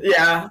with Tom.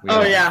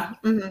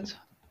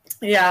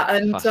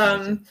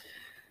 And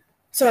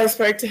so I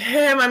spoke to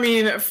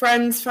him.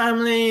 Friends,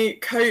 family,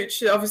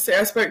 coach. Obviously,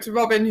 I spoke to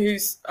Robin,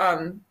 who's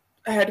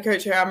head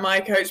coach here and my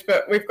coach,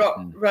 but we've got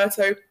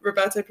Roberto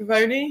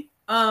Pavoni.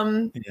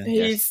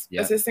 He's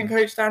assistant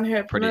coach down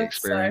here. Pretty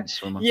experienced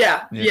swimmer.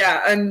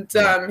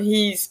 And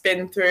he's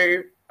been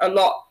through a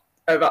lot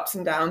of ups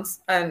and downs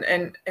and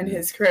in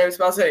his career as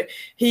well, so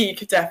he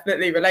could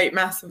definitely relate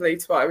massively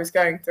to what I was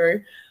going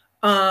through.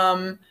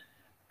 The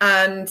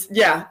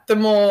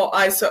more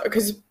I saw,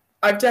 because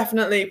I've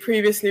definitely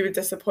previously with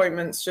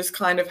disappointments just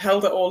kind of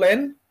held it all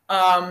in,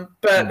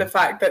 But the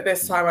fact that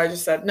this time I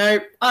just said, no,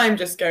 I'm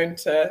just going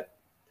to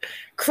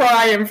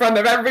cry in front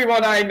of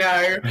everyone I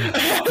know.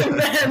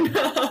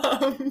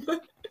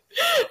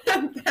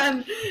 And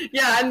then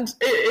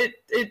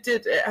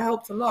it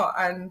helped a lot.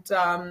 And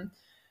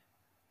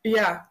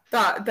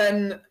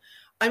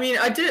I mean,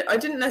 I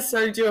didn't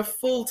necessarily do a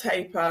full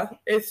taper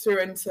through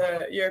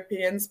into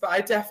Europeans, but I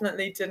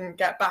definitely didn't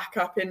get back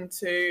up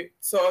into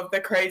sort of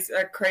the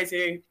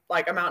crazy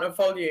like amount of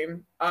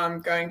volume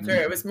going through.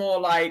 It was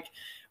more like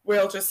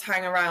we'll just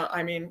hang around.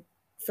 I mean,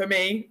 for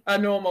me, a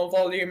normal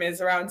volume is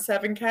around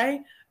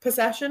 7K per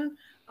session.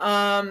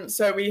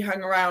 So we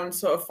hung around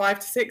sort of 5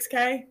 to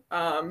 6K.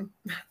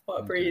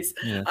 What a breeze.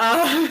 Yeah.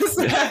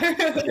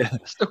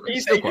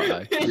 Still quite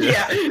high.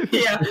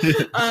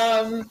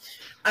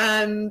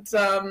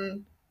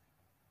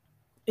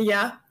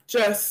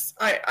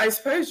 I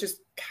suppose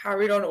just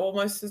carried on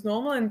almost as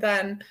normal. And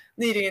then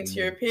leading into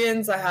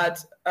Europeans, I had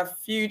a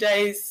few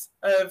days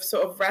of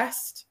sort of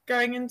rest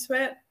going into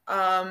it.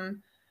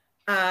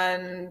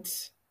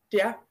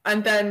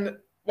 And then,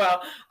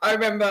 well, I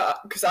remember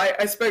because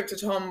I spoke to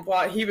Tom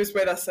while he was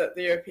with us at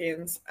the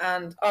Europeans,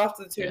 and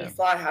after the 200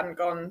 fly hadn't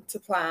gone to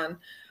plan,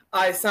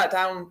 I sat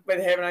down with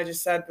him and I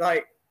just said,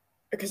 like,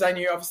 because I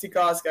knew obviously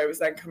Glasgow was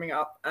then coming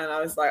up, and I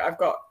was like, I've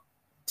got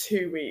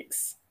 2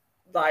 weeks.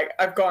 Like,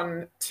 I've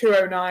gone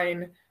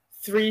 209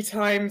 3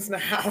 times now,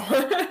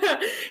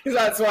 because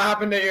that's what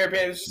happened at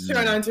Europeans,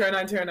 209,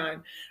 209,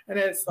 209, and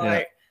it's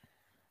like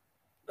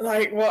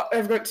what,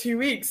 I've got 2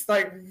 weeks,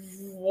 like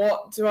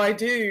what do I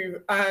do?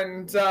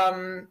 And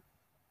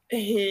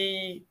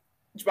he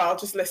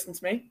just listened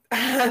to me,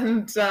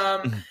 and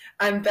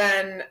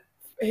then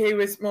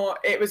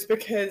it was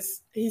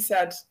because he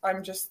said,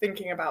 I'm just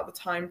thinking about the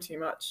time too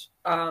much.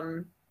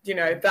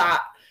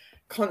 That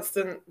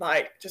constant,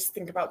 like, just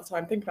think about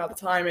the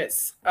time.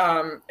 It's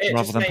it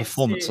rather than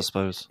performance, I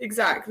suppose.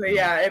 Exactly.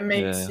 Yeah. It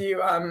makes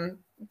you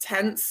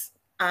tense.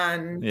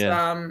 And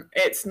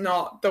it's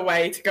not the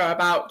way to go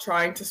about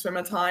trying to swim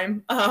a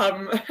time.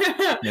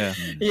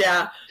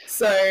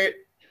 So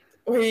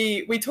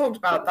we talked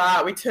about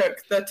that. We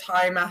took the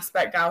time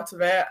aspect out of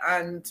it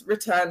and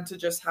returned to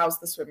just, how's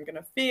the swim going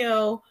to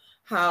feel?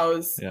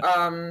 How's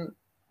how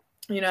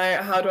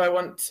do I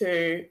want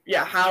to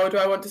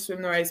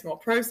swim the race more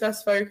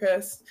process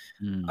focused?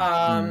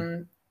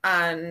 And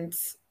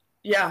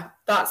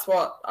that's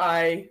what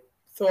I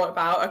thought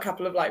about, a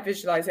couple of like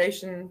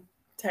visualization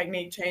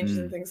technique changes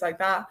and things like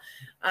that.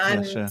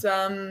 And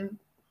so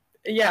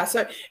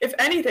if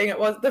anything, it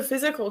was the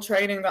physical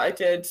training that I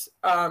did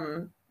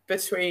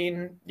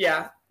between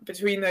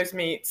those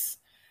meets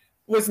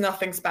was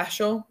nothing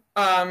special.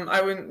 I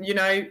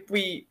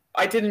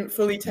didn't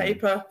fully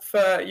taper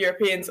for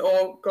Europeans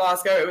or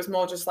Glasgow. It was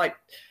more just like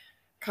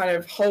kind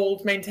of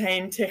hold,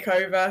 maintain, tick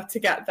over to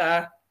get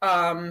there,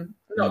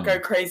 not go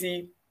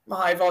crazy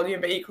high volume,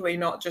 but equally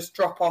not just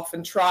drop off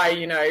and try,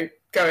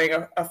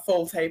 going a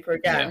full taper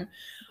again.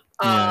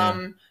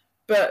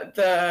 But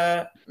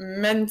the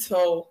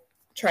mental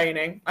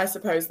training, I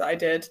suppose, that I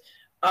did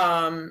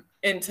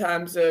in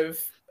terms of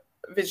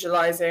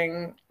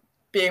visualizing,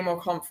 being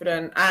more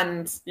confident,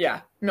 and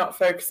not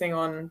focusing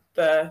on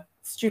the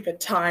stupid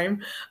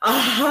time,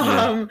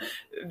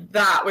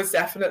 that was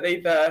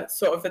definitely the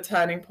sort of the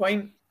turning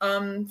point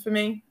for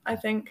me, I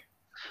think.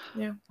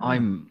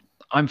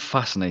 I'm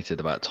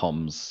fascinated about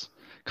Tom's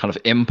kind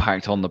of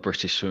impact on the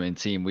British swimming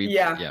team. We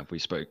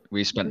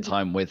spent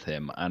time with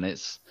him, and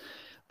it's,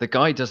 the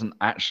guy doesn't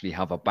actually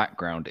have a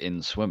background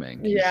in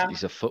swimming.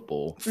 He's a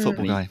football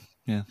guy.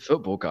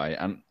 Football guy,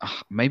 and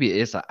maybe it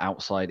is that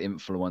outside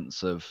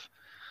influence of,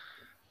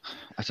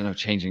 I don't know,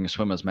 changing a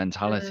swimmer's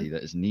mentality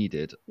that is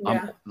needed.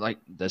 Like,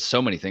 there's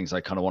so many things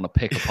I kind of want to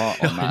pick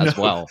apart on that as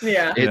well.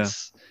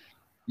 It's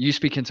you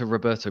speaking to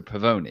Roberto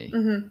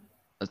Pavoni.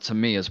 To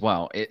me as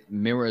well, it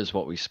mirrors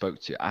what we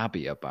spoke to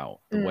Abby about,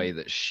 the way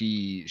that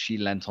she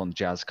lent on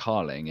Jazz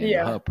Carling in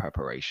her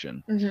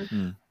preparation.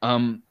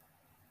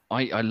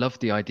 I love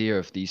the idea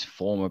of these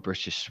former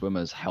British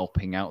swimmers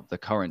helping out the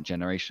current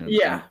generation.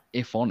 And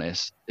if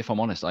I'm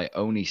honest, I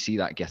only see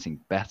that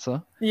getting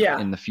better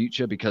in the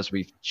future, because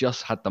we've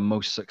just had the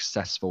most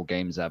successful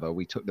games ever.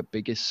 We took the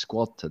biggest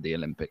squad to the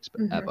Olympics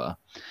ever.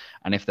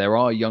 And if there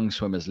are young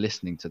swimmers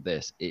listening to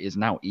this, it is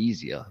now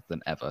easier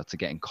than ever to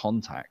get in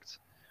contact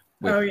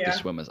with the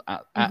swimmers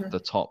at the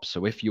top.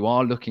 So if you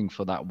are looking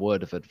for that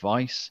word of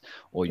advice,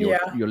 or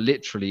you're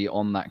literally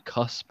on that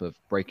cusp of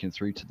breaking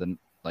through to the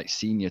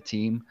senior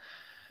team,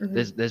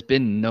 there's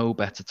been no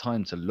better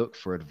time to look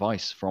for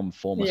advice from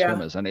former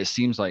swimmers, and it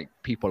seems like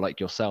people like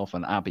yourself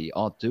and Abby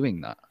are doing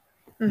that.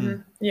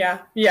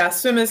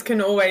 Swimmers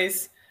can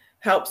always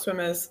help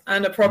swimmers,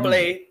 and are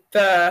probably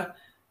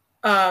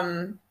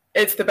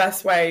it's the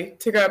best way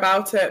to go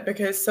about it,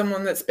 because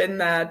someone that's been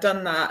there,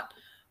 done that,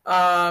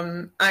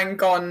 and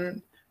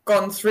gone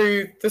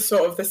through the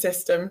sort of the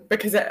system,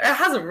 because it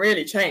hasn't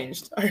really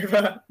changed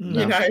over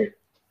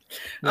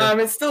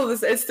it's still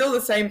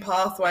the same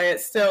pathway.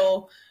 It's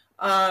still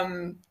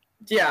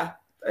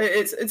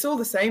it's all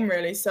the same,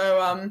 really.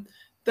 So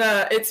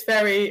it's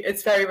very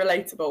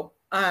relatable,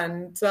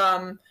 And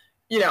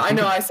I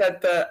know I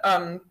said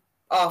that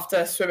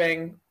after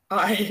swimming,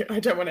 I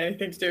don't want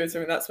anything to do with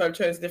swimming. That's why I've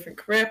chosen a different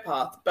career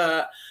path.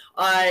 But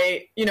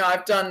I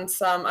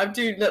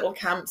do little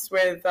camps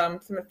with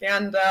Plymouth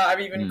Leander.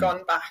 I've even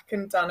gone back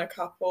and done a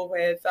couple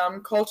with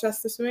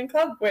Colchester Swimming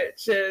Club,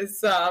 which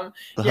is the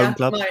home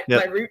club.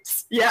 My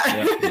roots.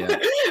 Yeah.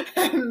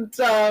 And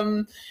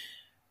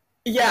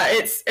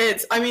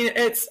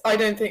I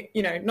don't think,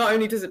 not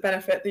only does it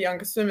benefit the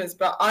younger swimmers,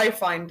 but I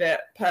find it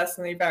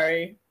personally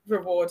very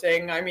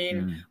rewarding. I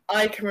mean,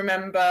 I can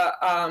remember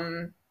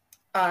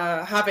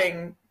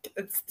having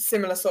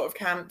similar sort of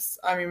camps.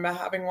 I remember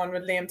having one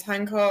with Liam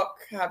Tancock,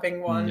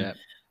 having one.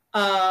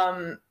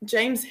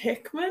 James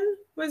Hickman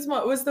was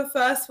the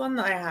first one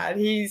that I had.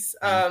 He's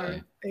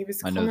he was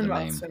a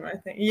Commonwealth swimmer, I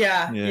think.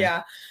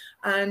 Yeah.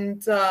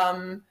 And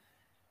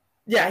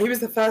he was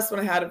the first one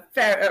I had.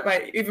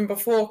 Even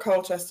before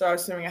Colchester, I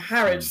was swimming at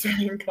Harwich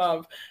Swimming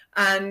Club,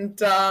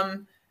 and I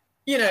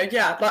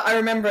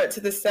remember it to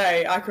this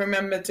day. I can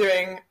remember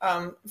doing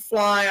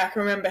fly. I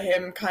can remember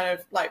him kind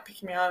of like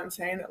picking me out and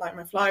saying that like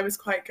my fly was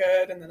quite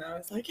good, and then I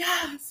was like,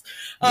 yes,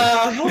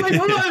 oh my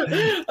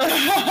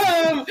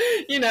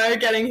god,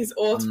 getting his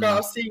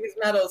autographs, seeing his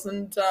medals,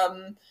 and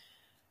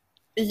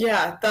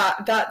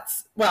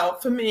that's well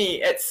for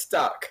me, it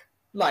stuck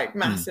like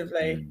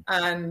massively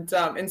and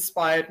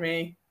inspired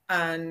me,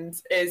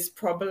 and is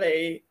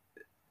probably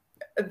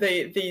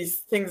these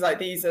things like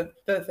these are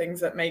the things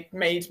that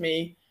made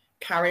me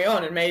carry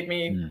on and made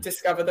me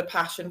discover the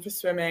passion for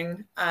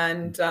swimming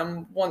and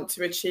want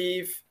to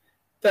achieve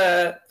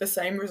the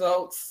same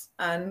results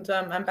and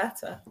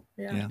better.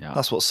 Yeah.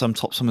 That's what some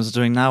top swimmers are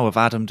doing now, with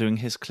Adam doing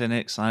his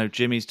clinics. I know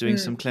Jimmy's doing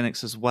some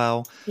clinics as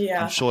well.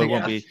 I'm sure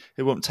it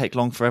won't take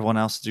long for everyone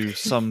else to do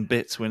some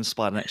bit to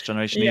inspire the next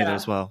generation either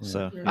as well.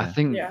 So I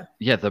think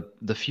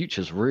the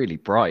future's really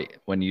bright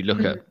when you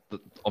look at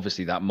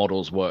obviously that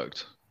model's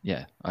worked.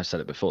 I said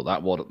it before,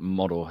 that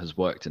model has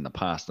worked in the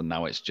past, and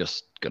now it's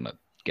just gonna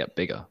get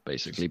bigger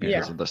basically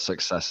because of the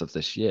success of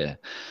this year.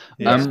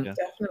 Definitely.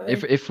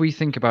 If we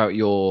think about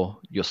your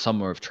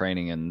summer of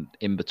training and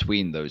in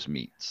between those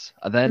meets,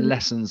 are there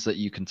lessons that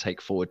you can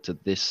take forward to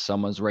this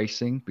summer's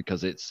racing?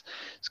 Because it's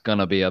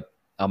gonna be a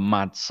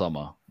mad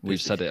summer.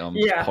 We've said it on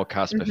the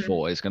podcast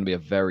before. It's going to be a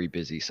very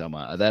busy summer.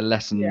 Are there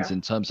lessons in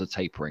terms of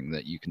tapering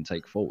that you can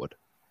take forward?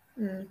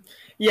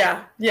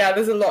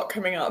 There's a lot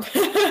coming up.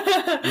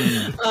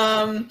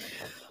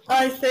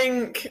 I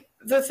think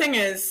the thing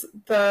is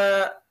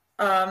that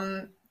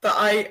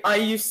I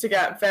used to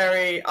get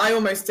I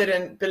almost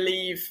didn't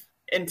believe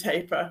in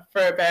taper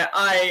for a bit.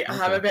 I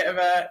have a bit of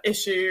a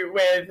issue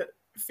with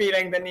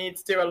feeling the need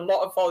to do a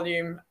lot of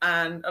volume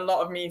and a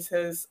lot of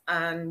meters,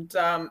 and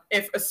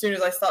if as soon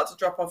as I start to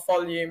drop off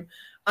volume,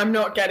 I'm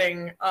not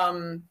getting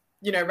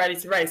ready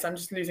to race, I'm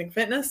just losing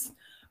fitness.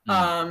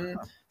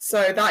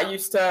 So that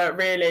used to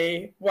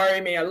really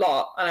worry me a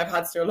lot, and I've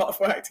had to do a lot of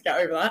work to get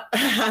over that.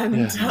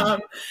 And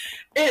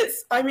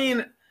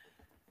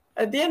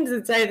at the end of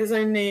the day, there's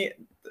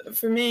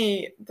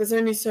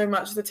only so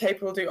much the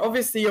taper will do.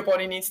 Obviously your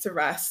body needs to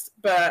rest,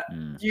 but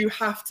you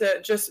have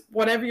to just,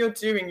 whatever you're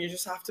doing, you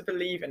just have to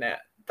believe in it.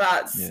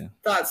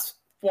 That's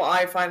what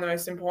I find the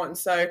most important.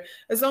 So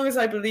as long as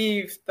I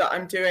believe that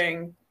I'm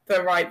doing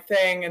the right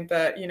thing, and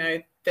that,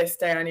 this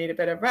day I need a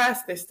bit of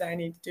rest, this day I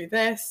need to do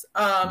this,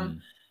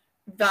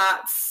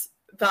 that's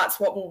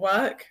what will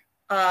work.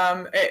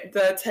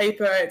 The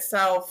taper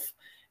itself,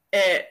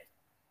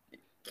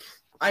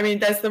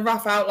 there's the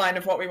rough outline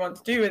of what we want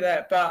to do with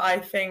it, but I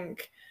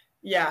think,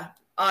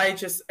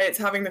 it's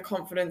having the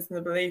confidence and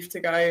the belief to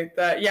go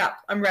that,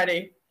 I'm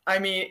ready.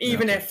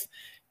 Even if,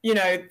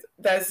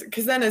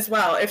 because then as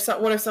well,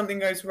 what if something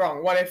goes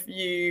wrong? What if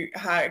you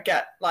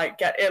get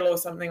ill or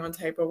something on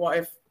taper? What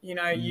if,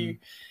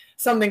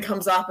 something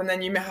comes up and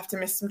then you may have to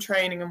miss some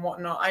training and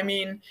whatnot?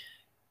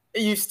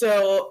 You've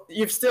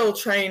still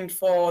trained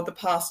for the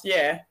past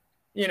year,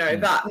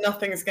 that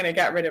nothing's going to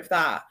get rid of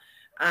that.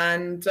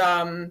 And,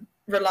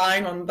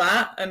 relying on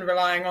that and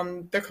relying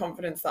on the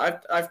confidence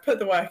that I've put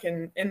the work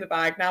in the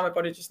bag. Now my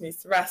body just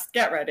needs to rest,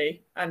 get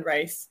ready and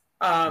race.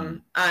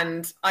 And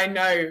I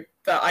know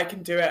that I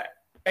can do it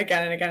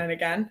again and again and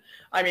again.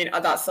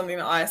 That's something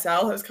that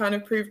ISL has kind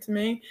of proved to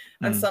me,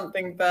 and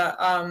something that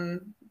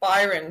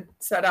Byron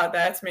said out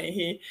there to me.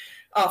 He,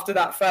 after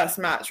that first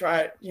match,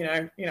 right,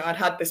 I'd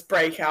had this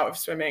breakout of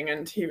swimming,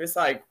 and he was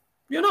like,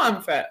 you're not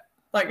unfit.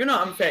 You're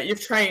not unfit.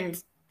 You've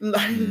trained.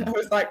 I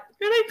was like,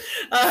 really?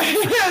 No,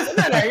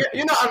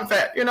 you're not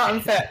unfit. You're not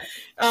unfit.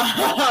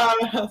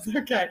 That's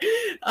okay.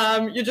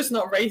 You're just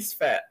not race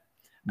fit.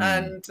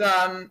 And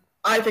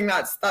I think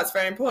that's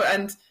very important.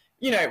 And,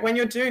 when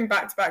you're doing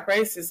back-to-back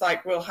races,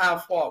 like we'll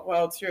have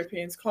Worlds,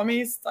 Europeans,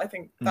 Commies. I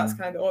think that's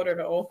kind of the order of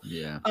it all.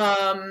 Yeah.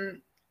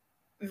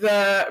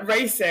 The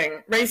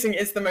racing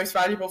is the most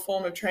valuable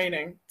form of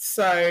training.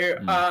 So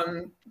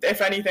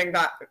if anything,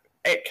 that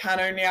it can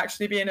only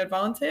actually be an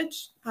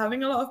advantage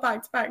having a lot of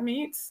back-to-back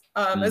meets.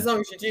 As long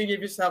as you do give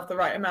yourself the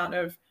right amount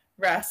of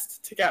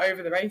rest to get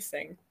over the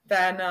racing,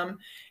 then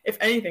if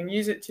anything,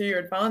 use it to your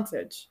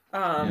advantage.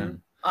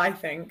 I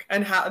think,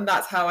 and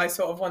that's how I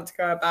sort of want to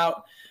go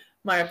about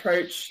my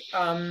approach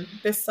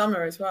this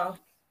summer as well.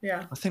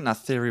 Yeah, I think that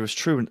theory was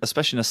true,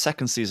 especially in the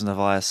second season of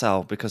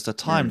ISL, because the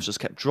times just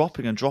kept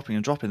dropping and dropping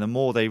and dropping the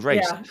more they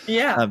raced.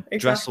 Exactly.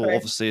 Dressel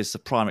obviously is the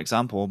prime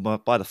example,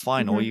 but by the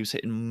final he was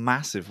hitting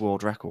massive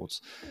world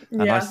records.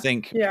 And I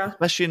think,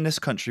 especially in this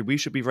country, we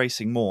should be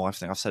racing more. I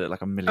think I've said it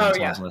like a million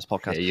times on this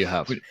podcast. Yeah, you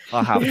have.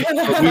 I have.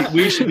 But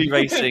we should be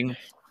racing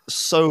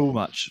so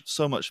much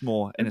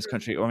more in this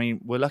country. I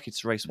mean, we're lucky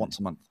to race once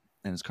a month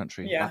in this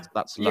country. Yeah.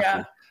 That's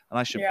lucky. And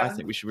I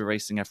think we should be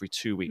racing every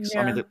 2 weeks.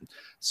 I mean,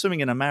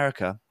 swimming in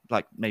America,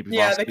 like maybe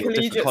the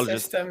collegiate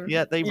colleges, system.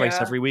 they race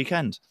every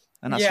weekend.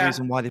 And that's the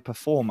reason why they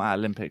perform at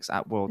Olympics,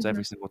 at Worlds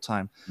every single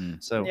time.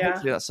 So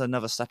hopefully that's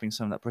another stepping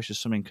stone that British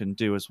swimming can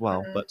do as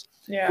well. But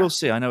we'll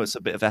see. I know it's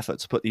a bit of effort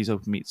to put these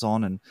open meets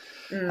on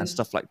and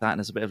stuff like that. And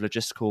there's a bit of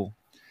logistical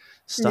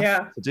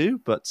stuff to do.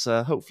 But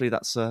hopefully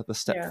that's the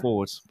step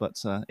forward.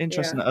 But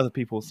interesting that other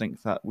people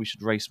think that we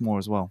should race more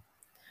as well.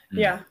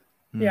 Yeah,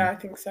 I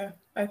think so.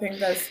 I think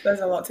there's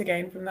a lot to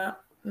gain from that.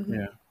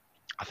 Yeah,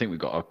 I think we've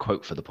got a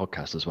quote for the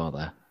podcast as well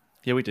there.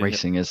 Yeah, we do.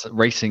 Racing is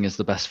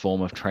the best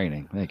form of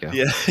training. There you go.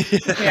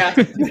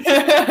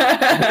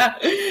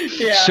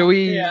 Shall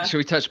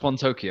we touch upon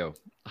Tokyo?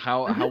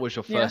 How was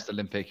your first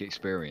Olympic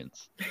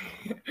experience?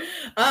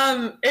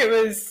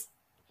 It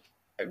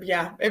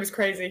was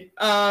crazy.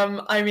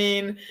 I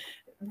mean,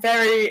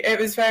 it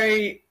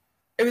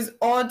was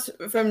odd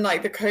from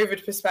like the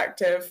COVID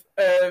perspective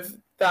of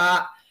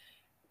that.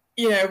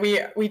 You know,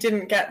 we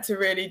didn't get to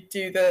really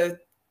do the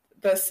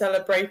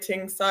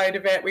celebrating side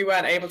of it. We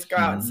weren't able to go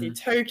out and see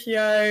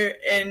Tokyo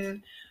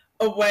in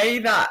a way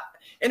that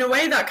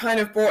kind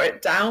of brought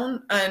it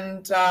down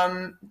and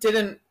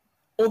didn't,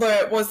 although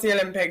it was the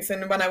Olympics,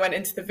 and when I went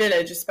into the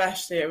village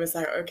especially, it was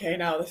like, okay,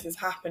 now this is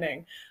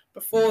happening.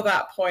 Before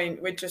that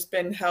point, we'd just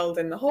been held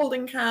in the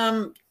holding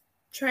camp,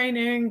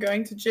 training,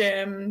 going to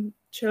gym,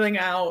 chilling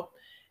out.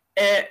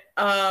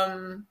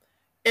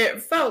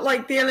 It felt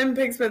like the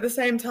Olympics, but at the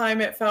same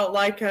time, it felt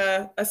like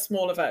a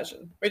smaller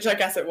version, which I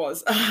guess it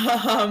was.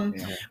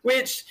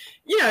 Which,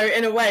 you know,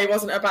 in a way,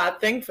 wasn't a bad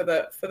thing for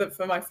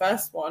my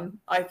first one.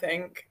 I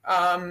think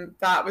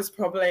that was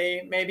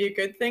probably maybe a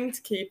good thing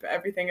to keep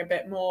everything a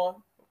bit more.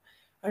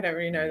 I don't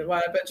really know the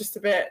word, but just a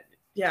bit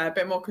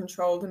more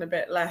controlled and a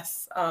bit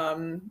less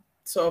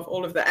sort of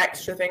all of the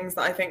extra things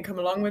that I think come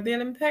along with the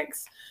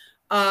Olympics.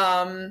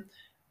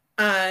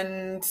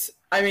 And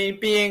I mean,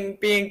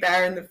 being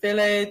there in the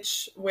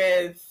village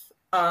with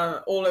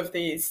all of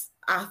these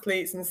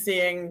athletes and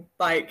seeing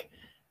like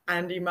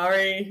Andy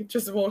Murray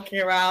just walking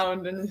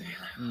around and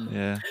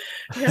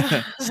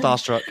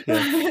starstruck.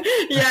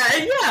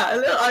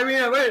 I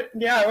mean,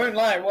 I won't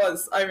lie, it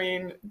was. I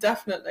mean,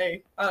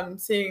 definitely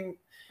seeing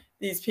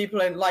these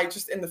people in like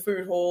just in the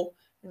food hall,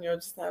 and you're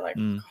just there like,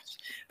 gosh.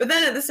 But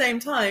then at the same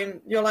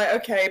time, you're like,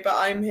 okay, but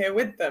I'm here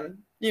with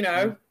them. You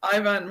know,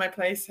 I've earned my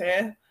place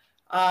here.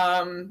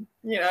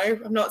 You know,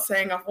 I'm not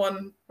saying I've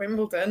won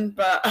Wimbledon,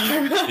 but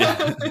I'm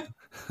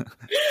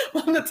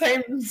on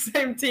the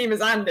same team as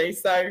Andy,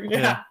 so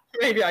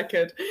maybe I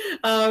could.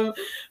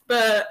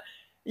 But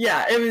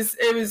yeah, it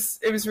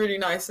was really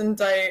nice, and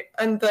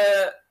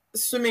the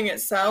swimming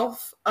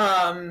itself,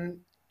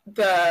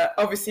 the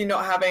obviously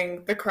not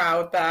having the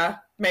crowd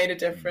there made a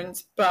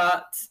difference,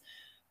 but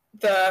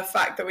the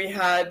fact that we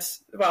had,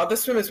 well, the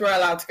swimmers were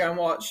allowed to go and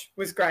watch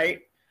was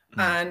great,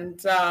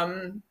 and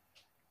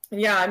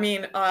I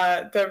mean,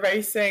 the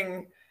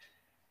racing,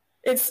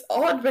 it's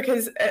odd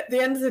because at the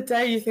end of the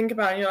day, you think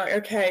about it, and you're like,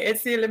 okay,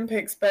 it's the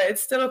Olympics, but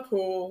it's still a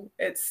pool.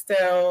 It's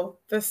still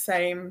the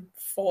same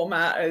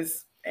format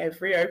as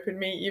every open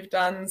meet you've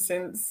done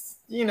since,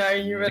 you know,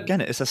 you were...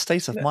 Again, it's a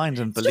state of mind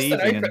and believing.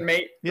 It's just an open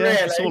meet, really.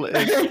 That's all it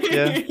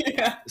is.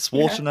 It's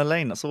water in a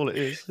lane. That's all it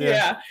is.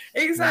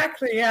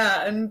 Exactly,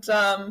 And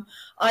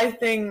I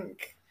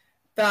think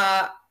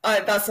that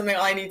that's something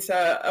I need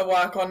to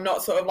work on,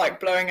 not sort of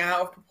like blowing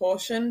out of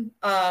proportion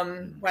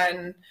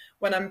when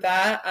I'm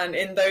there, and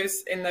in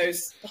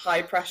those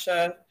high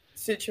pressure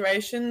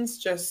situations,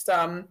 just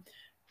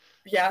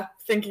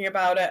thinking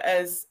about it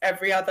as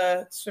every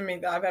other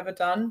swimming that I've ever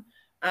done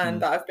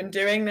and that I've been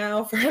doing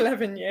now for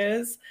 11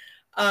 years.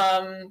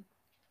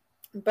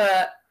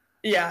 But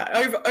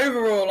yeah,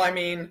 overall, I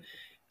mean,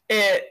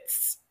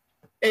 it's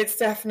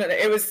definitely,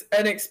 it was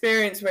an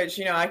experience which,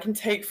 you know, I can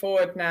take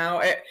forward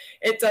now.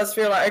 It does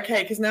feel like,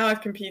 okay, because now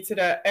I've competed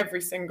at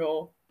every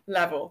single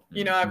level,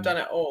 you know, I've done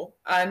it all.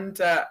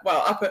 And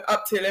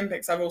up to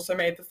Olympics, I've also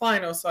made the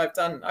final. So I've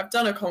done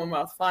a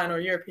Commonwealth final,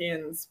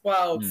 Europeans,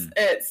 Worlds.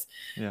 It's,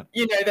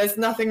 you know, there's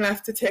nothing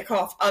left to tick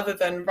off other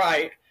than,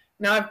 right,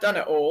 now I've done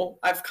it all.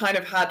 I've kind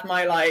of had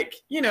my, like,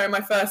 you know,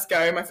 my first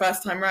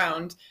time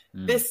round.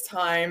 This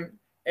time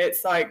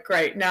it's like,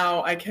 great,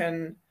 now I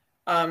can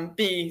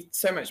be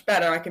so much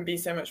better. I can be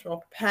so much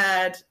more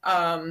prepared,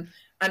 and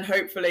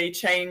hopefully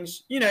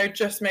change, you know,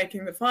 just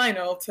making the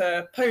final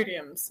to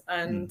podiums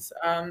and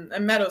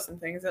medals and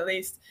things. At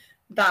least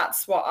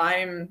that's what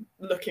I'm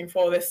looking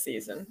for this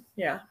season.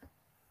 Yeah.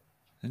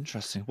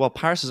 Interesting. Well,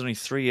 Paris is only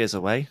 3 years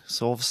away,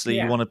 so obviously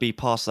you Yeah. want to be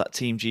part of that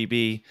Team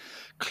GB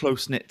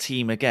close-knit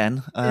team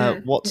again.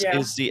 What Yeah,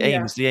 is the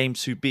aim? yeah. Is the aim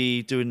to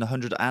be doing the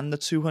 100 and the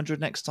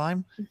 200 next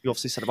time? You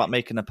obviously said about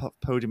making a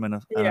podium and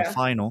a Yeah.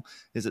 final.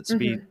 Is it to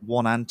be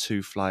 1 and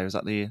 2 fly? Is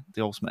that the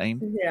ultimate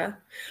aim? Yeah.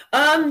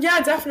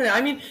 Yeah, definitely.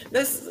 I mean,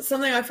 there's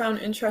something I found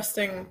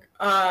interesting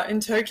in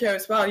Tokyo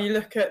as well. You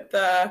look at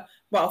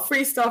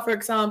freestyle, for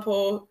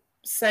example,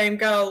 same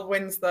girl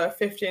wins the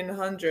 50 and the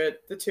 100,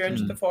 the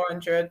 200, the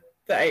 400,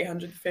 the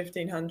 800, the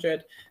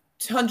 1500.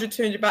 100,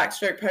 200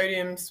 backstroke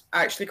podiums,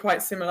 actually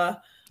quite similar.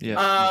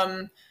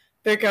 Yeah.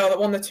 The girl that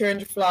won the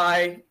 200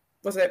 fly,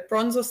 was it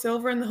bronze or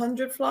silver in the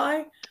 100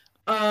 fly?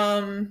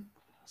 I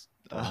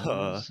want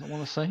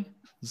to say.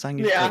 Zhang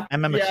Yeah. I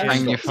remember Yeah.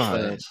 she got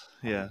Yufei. third.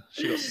 Yeah,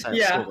 she got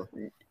silver.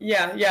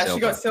 Yeah, Silver. she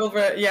got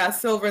silver. Yeah,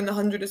 silver in the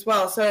 100 as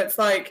well. So it's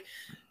like,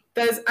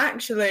 there's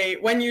actually,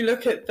 when you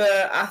look at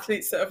the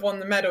athletes that have won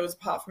the medals,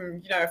 apart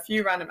from, a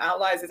few random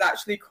outliers, it's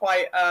actually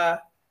quite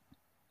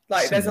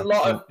there's a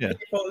lot of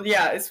people.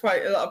 Yeah, it's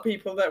quite a lot of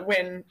people that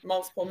win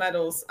multiple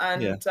medals,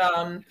 and I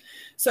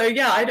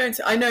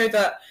know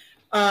that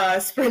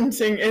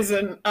sprinting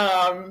isn't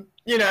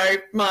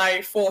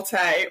my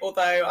forte,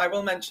 although I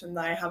will mention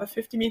that I have a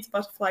 50-meter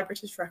butterfly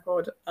British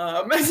record when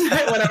I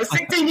was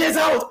 16 years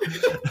old.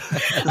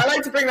 I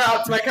like to bring that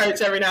up to my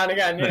coach every now and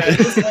again,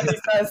 just when he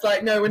says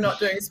like, no, we're not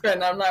doing a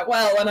sprint. I'm like,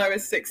 well, when I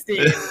was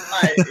 16,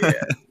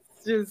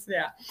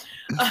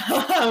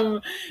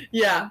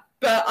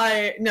 but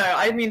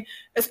I mean,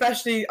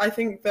 especially I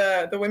think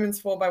the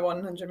women's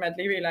 4x100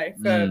 medley relay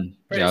for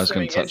I was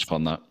going to touch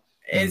upon that.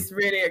 Is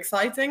really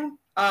exciting.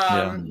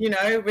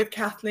 With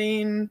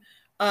Kathleen,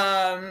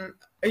 and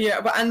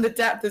the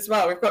depth as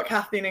well. We've got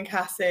Kathleen and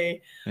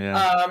Cassie,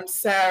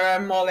 Sarah,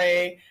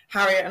 Molly,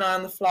 Harriet and I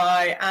on the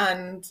fly,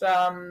 and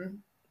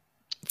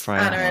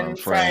Anna and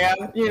Freya,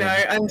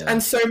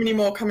 and so many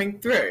more coming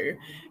through.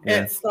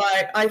 Yeah. It's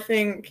like, I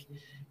think,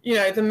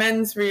 the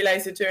men's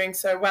relays are doing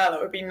so well.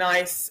 It would be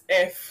nice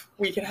if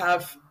we could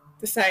have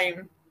the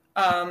same.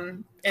 I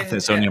think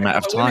it's only a matter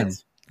of time.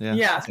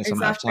 Yeah,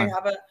 exactly.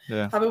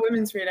 Have a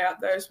women's relay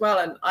out there as well,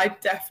 and I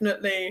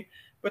definitely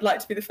would like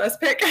to be the first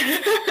pick.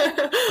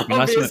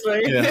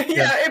 Obviously,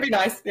 it'd be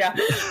nice. Yeah,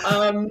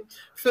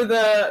 for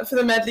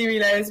the medley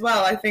relay as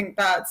well. I think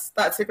that's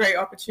a great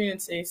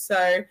opportunity.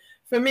 So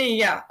for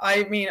me,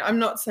 I mean, I'm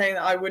not saying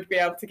that I would be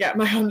able to get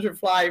my 100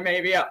 fly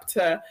maybe up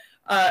to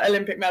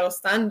Olympic medal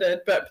standard,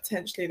 but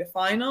potentially the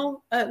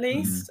final at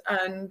least,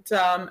 and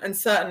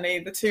certainly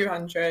the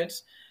 200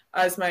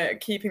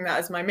 keeping that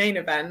as my main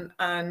event,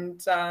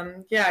 and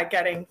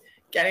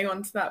getting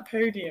onto that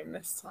podium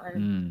this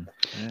time.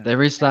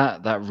 There is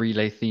that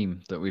relay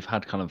theme that we've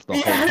had kind of the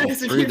whole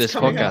through this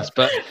podcast,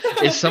 but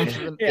it's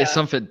something it's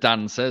something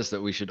Dan says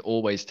that we should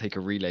always take a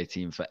relay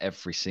team for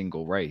every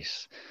single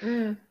race.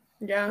 When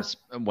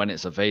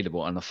it's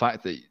available, and the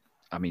fact that,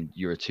 I mean,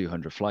 you're a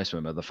 200 fly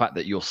swimmer. The fact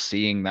that you're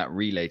seeing that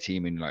relay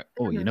team and you're like,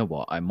 oh, you know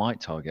what? I might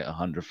target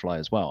 100 fly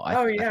as well. I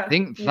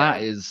think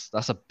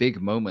that's a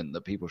big moment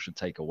that people should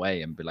take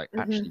away and be like,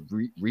 actually,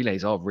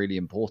 relays are really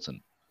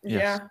important.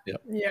 Yeah,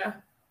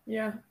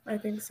 I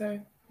think so.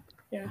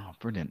 Yeah. Oh,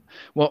 brilliant.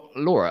 Well,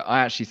 Laura, I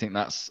actually think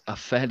that's a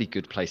fairly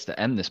good place to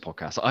end this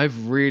podcast.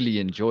 I've really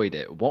enjoyed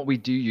it. What we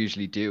do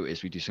usually do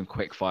is we do some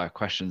quick fire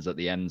questions at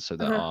the end so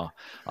that our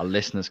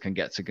listeners can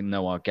get to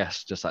know our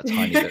guests just that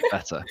tiny bit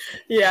better.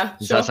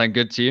 Does that sound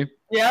good to you?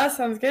 Yeah,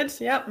 sounds good.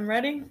 Yeah, I'm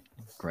ready.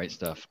 Great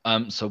stuff.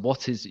 So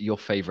what is your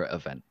favorite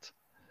event?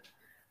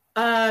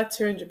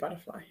 200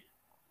 butterfly.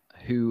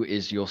 Who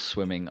is your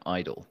swimming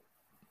idol?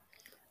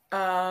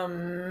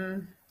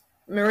 Maria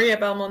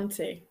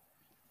Belmonte.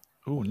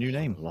 Oh, new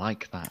name.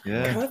 Like that.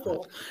 Yeah.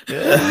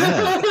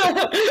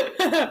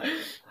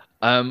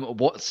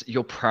 What's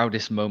your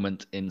proudest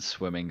moment in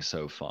swimming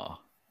so far?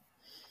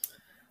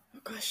 Oh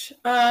gosh.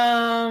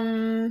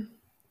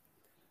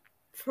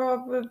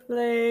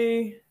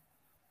 Probably.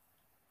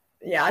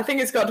 Yeah, I think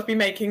it's got to be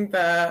making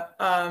the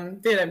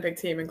Olympic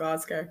team in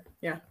Glasgow.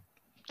 Yeah.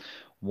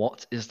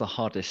 What is the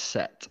hardest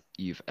set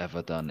you've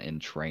ever done in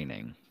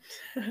training?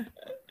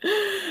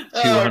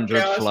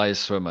 200 fly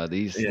swimmer.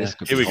 This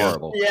could be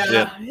horrible.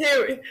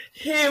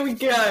 Here we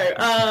go.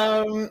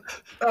 Oh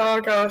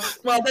gosh.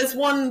 Well, there's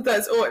one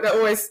that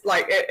always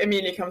like it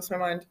immediately comes to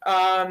my mind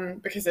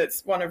because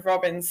it's one of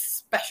Robin's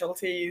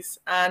specialties,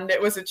 and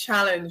it was a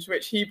challenge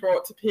which he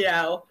brought to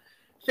PL,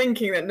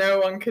 thinking that no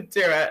one could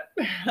do it.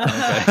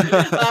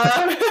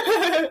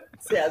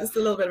 So yeah, this is a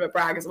little bit of a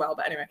brag as well,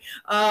 but anyway,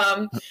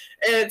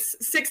 it's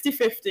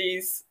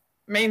 60-50s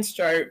main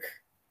stroke.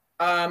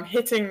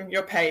 Hitting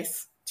your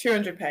pace,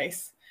 200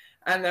 pace,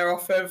 and they're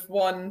off of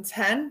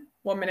 1:10,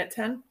 1 minute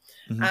 10.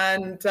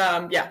 And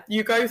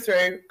you go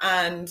through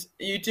and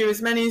you do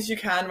as many as you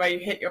can where you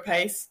hit your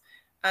pace.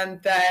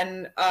 And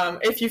then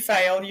if you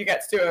fail, you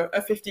get to do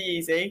a 50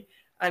 easy,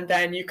 and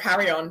then you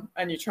carry on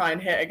and you try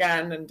and hit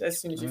again. And as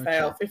soon as you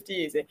fail, 50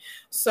 easy.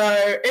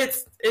 So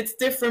it's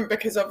different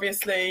because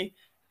obviously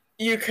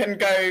you can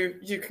go,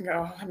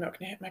 oh, I'm not going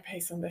to hit my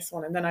pace on this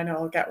one, and then I know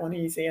I'll get one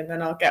easy, and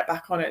then I'll get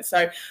back on it.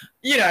 So,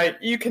 you know,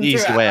 you can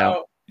Ease do the it way out.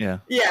 out. Yeah.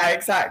 Yeah,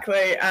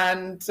 exactly.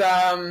 And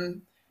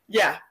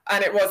yeah,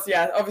 and it was,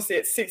 yeah, obviously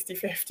it's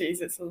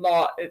 60/50s. It's a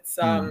lot. It's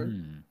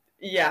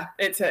yeah,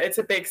 it's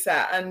a big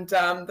set. And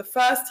the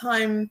first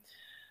time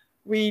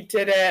we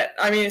did it,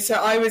 I mean, so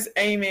I was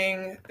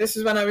aiming, this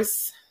was when I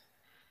was,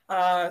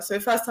 so the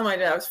first time I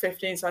did it, I was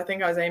 15. So I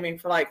think I was aiming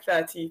for like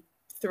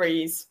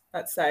 33s,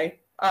 let's say.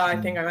 I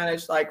think I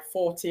managed like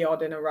 40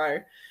 odd in a row.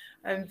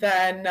 And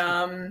then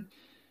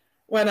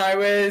when I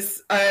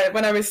was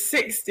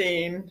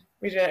 16,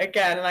 we did it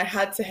again, and I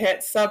had to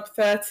hit sub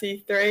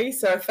 33.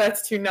 So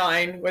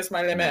 32.9 was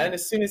my limit, and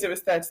as soon as it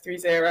was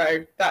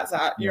 33.0, that's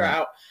out. You're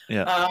out.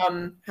 Yeah.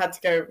 Had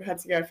to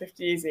go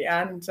 50 easy,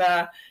 and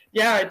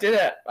yeah, I did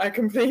it. I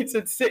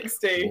completed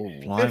 60.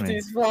 Oh, blimey.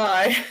 50s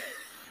fly.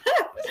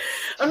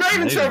 I'm not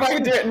even sure if I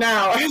can do it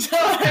now. You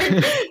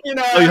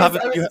know, I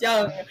was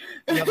young.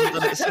 You haven't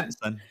done it since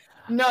then?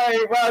 No,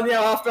 well,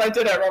 yeah, after I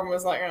did it, Robin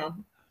was like, oh.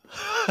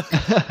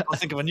 I'll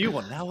think of a new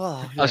one now.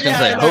 Oh, I was going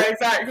to say, no,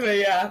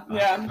 exactly, yeah.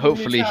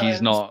 hopefully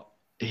he's not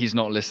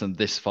listened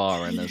this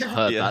far and has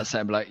heard that set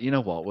and be like, you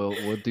know what,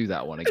 we'll do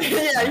that one again.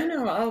 Yeah, you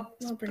know what,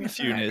 I'll bring it a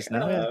few back. years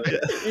now.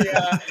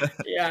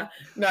 Yeah.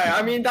 No,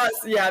 I mean,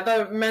 that's,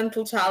 the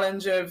mental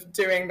challenge of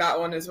doing that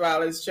one as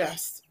well is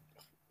just,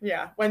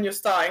 when you're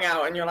starting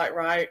out and you're like,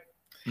 right.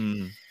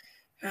 Is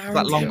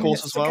that long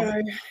course as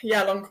well?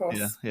 Yeah, long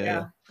course.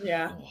 Yeah.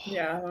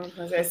 Long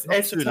course. It's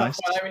a tough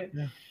one. I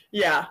mean,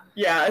 yeah,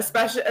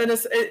 especially, and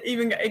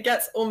it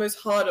gets almost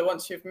harder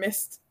once you've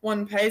missed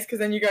one pace, because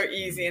then you go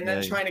easy, and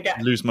then trying to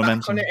lose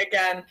momentum on it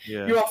again.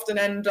 You often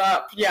end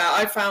up.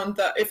 I found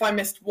that if I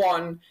missed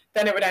one,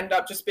 then it would end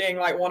up just being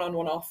like one on,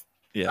 one off.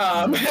 For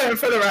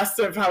the rest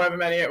of however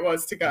many it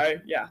was to go.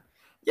 Yeah,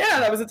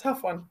 that was a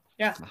tough one.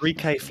 Yeah.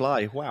 3K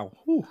fly. Wow.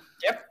 Whew.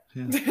 Yep.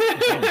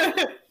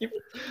 Yeah.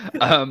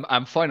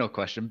 And final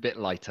question, bit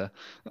lighter.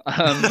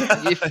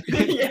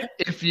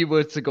 If you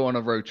were to go on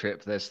a road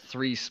trip, there's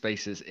 3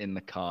 spaces in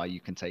the car. You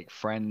can take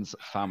friends,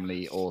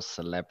 family, or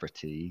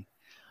celebrity.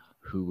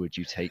 Who would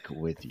you take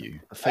with you?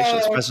 The facial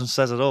expression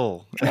says it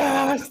all.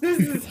 Gosh, this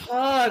is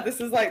hard. This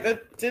is like the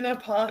dinner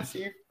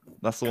party.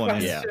 That's the one.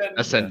 Question. Yeah,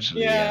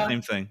 essentially.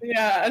 Same thing.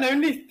 Yeah, and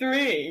only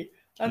 3.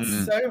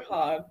 That's so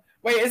hard.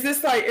 Wait, is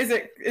this like? Does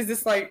it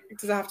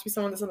have to be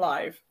someone that's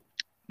alive?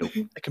 Nope.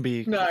 It can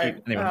be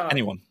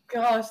anyone.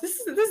 Gosh, this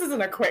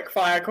isn't a quick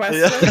fire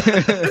question.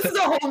 This is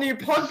a whole new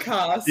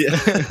podcast.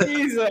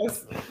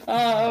 Jesus.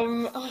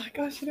 Oh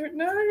gosh, I don't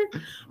know.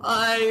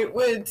 I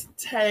would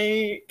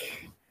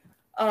take.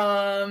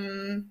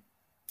 Does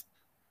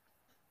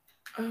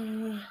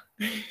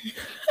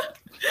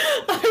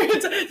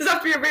it have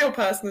to be a real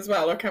person as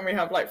well, or can we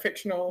have like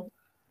fictional?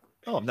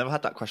 Oh, I've never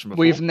had that question before.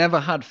 We've never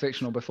had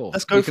fictional before.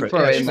 Let's go for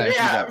it. In there.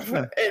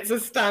 Yeah, it's a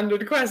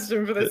standard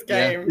question for this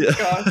game.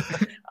 God.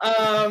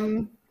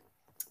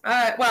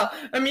 Well,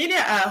 Amelia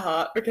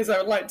Earhart, because I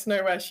would like to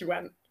know where she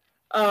went.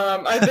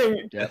 I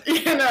think,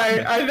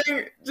 I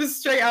think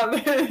just straight out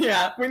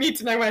there, we need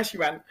to know where she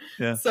went.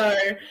 Yeah. So,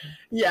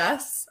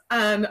 yes,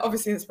 and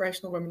obviously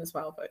inspirational women as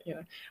well, but,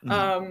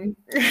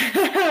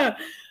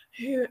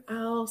 who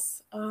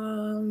else?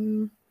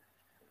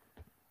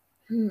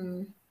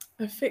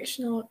 A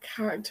fictional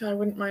character, I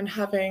wouldn't mind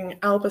having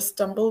Albus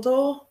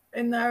Dumbledore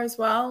in there as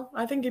well.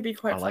 I think it'd be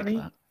quite funny.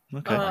 That.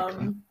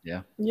 Okay.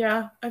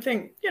 Yeah, I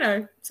think,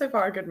 so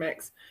far a good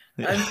mix.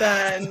 And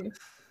then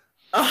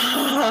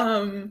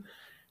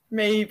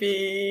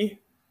maybe,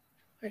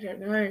 I don't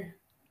know,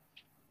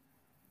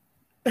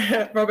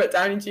 Robert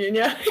Downey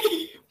Jr.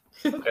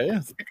 Okay,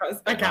 yeah.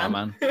 Because I can.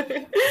 Man.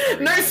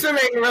 No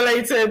swimming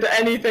related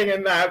anything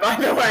in there, by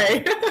the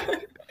way.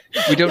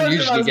 We don't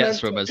usually get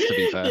swimmers, to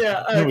be fair.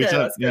 Yeah, okay, no, we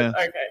don't. Yeah.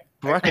 Okay.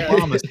 Barack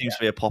Obama seems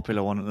to be a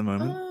popular one at the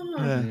moment.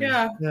 Oh,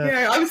 yeah.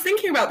 I was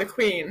thinking about the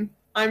Queen.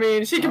 I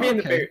mean, she can be in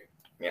the boot.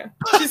 Yeah,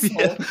 she's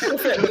small.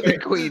 The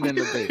Queen in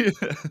the boot.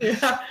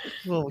 Yeah.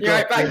 Oh, you're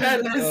right back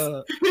there,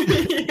 Liz.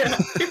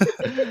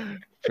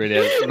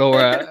 Brilliant,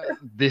 Laura.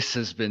 This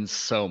has been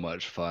so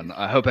much fun.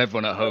 I hope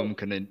everyone at home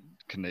can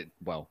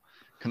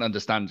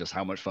understand just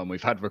how much fun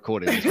we've had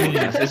recording this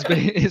podcast.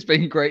 It's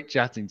been great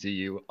chatting to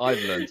you.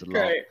 I've learned a lot.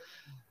 Great.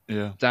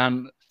 Yeah,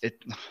 Dan,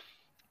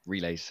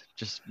 relays.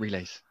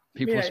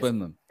 People swim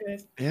them.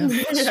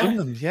 Swim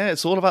them. Yeah,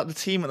 it's all about the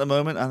team at the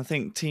moment, and I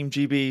think Team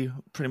GB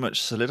pretty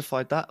much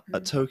solidified that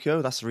at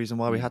Tokyo. That's the reason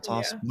why we had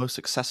our most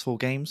successful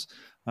games.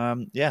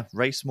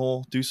 Race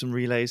more, do some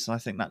relays, and I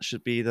think that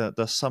should be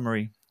the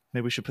summary.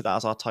 Maybe we should put that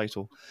as our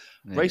title.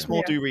 Race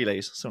more, do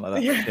relays, something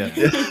like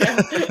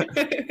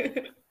that.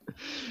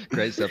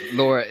 Great stuff.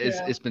 Laura,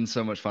 it's been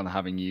so much fun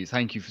having you.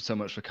 Thank you so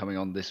much for coming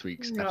on this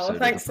week's episode.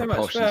 Thanks so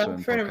much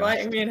for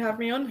inviting me and having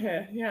me on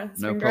here. Yeah,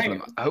 no problem.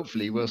 Great.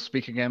 Hopefully we'll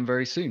speak again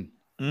very soon.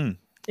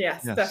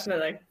 Yes,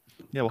 definitely.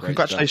 Yeah, well,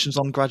 congratulations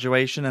on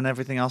graduation and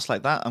everything else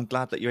like that. I'm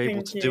glad that you're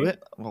able to do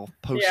it. Well,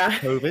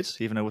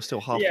 post-COVID, even though we're still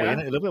halfway in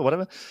it a little bit,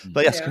 whatever.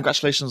 But yes,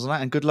 congratulations on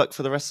that, and good luck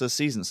for the rest of the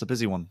season. It's a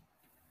busy one.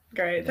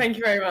 Great. Thank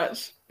you very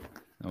much.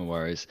 No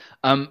worries.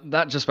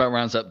 That just about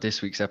rounds up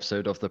this week's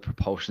episode of the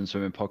Propulsion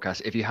Swimming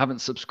Podcast. If you haven't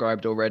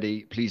subscribed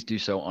already, please do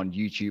so on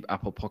YouTube,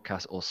 Apple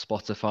Podcasts, or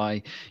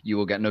Spotify. You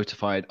will get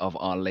notified of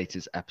our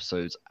latest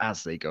episodes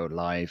as they go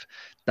live.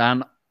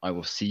 Dan, I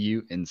will see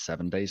you in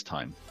 7 days'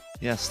 time.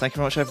 Yes, thank you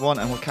very much, everyone,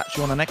 and we'll catch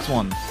you on the next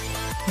one.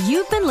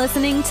 You've been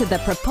listening to the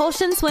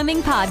Propulsion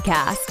Swimming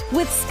Podcast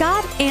with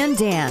Scott and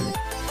Dan.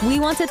 We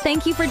want to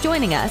thank you for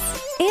joining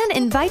us and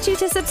invite you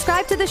to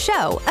subscribe to the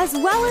show, as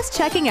well as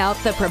checking out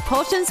the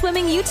Propulsion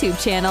Swimming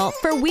YouTube channel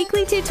for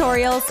weekly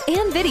tutorials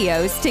and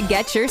videos to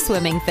get your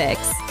swimming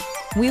fix.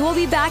 We will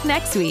be back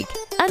next week.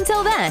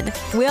 Until then,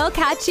 we'll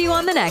catch you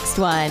on the next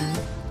one.